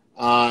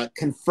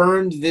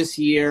 Confirmed this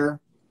year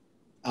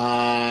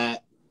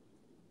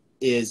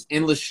is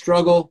Endless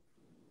Struggle,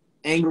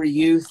 Angry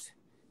Youth,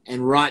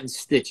 and Rotten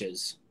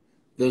Stitches.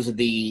 Those are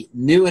the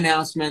new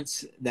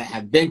announcements that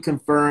have been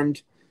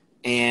confirmed,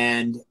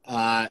 and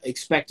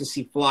expect to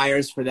see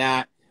flyers for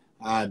that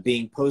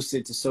being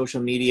posted to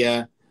social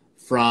media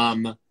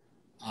from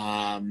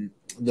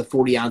the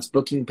 40 Ounce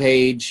booking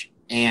page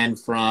and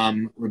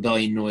from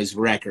Rebellion Noise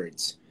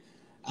Records.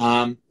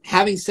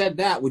 Having said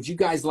that, would you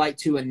guys like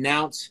to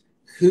announce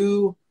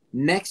who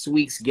next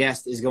week's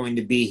guest is going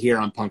to be here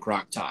on Punk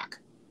Rock Talk?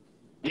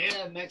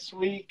 Yeah, next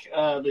week,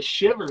 the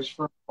Shivers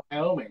from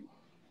Wyoming.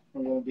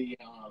 I'm going to be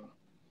on.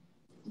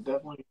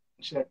 Definitely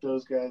check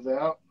those guys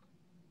out.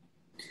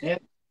 And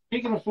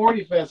speaking of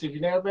 40 Fest, if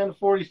you've never been to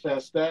 40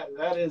 Fest,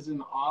 that is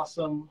an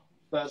awesome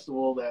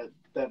festival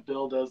that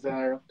Bill does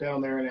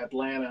down there in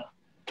Atlanta.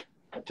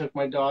 I took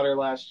my daughter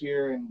last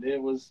year, and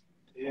it was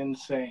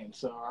insane.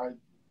 So I'm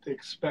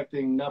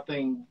expecting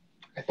nothing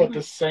but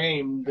the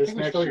same this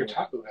next year. Your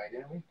taco guy,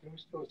 didn't we? Didn't we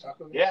still a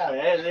taco guy?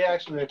 Yeah, they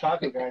actually, their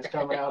taco guy's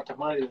coming out to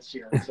Muddy this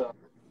year. So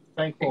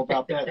thankful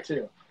about that,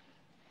 too.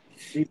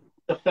 He's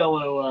a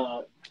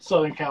fellow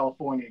Southern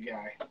California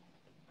guy.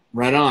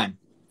 Right on.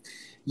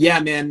 Yeah,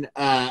 man.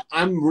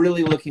 I'm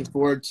really looking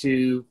forward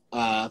to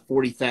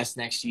 40 Fest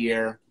next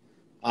year.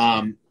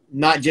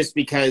 Not just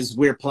because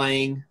we're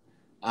playing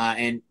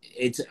and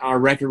it's our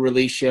record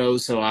release show,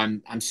 so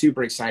I'm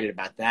super excited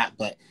about that.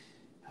 But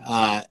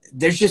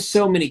there's just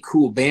so many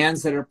cool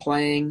bands that are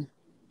playing,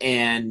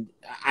 and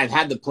I've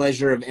had the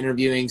pleasure of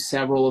interviewing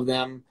several of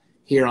them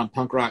here on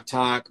Punk Rock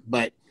Talk.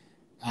 But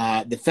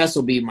the fest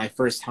will be my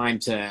first time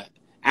to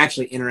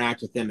actually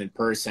interact with them in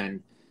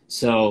person.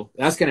 So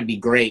that's going to be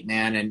great,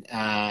 man.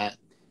 And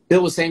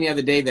Bill was saying the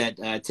other day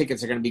that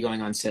tickets are going to be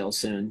going on sale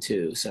soon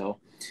too. So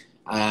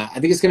I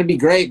think it's going to be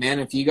great, man.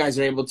 If you guys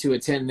are able to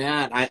attend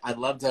that, I'd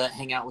love to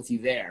hang out with you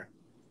there.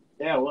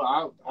 Yeah,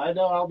 well, I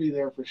know I'll be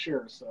there for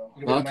sure. So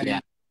Fuck yeah.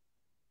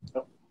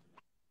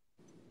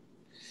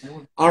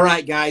 All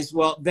right, guys.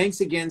 Well, thanks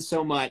again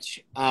so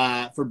much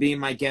for being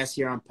my guest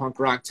here on Punk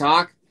Rock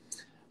Talk.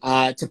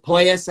 To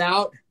play us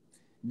out,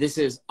 this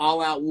is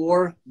All Out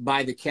War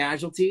by The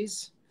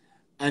Casualties.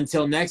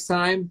 Until next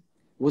time,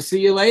 we'll see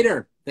you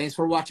later. Thanks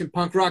for watching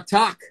Punk Rock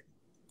Talk.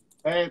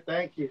 Hey,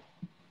 thank you.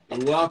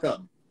 You're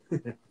welcome.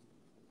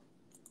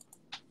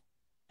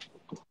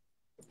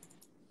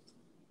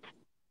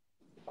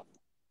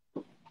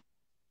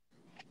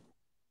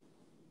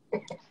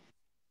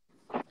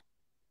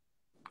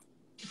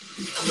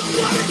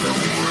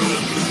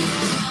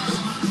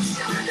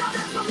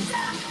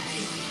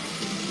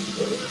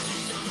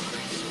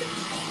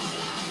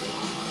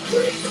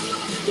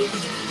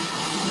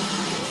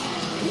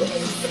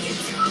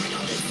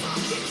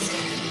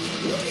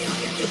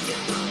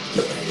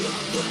 We're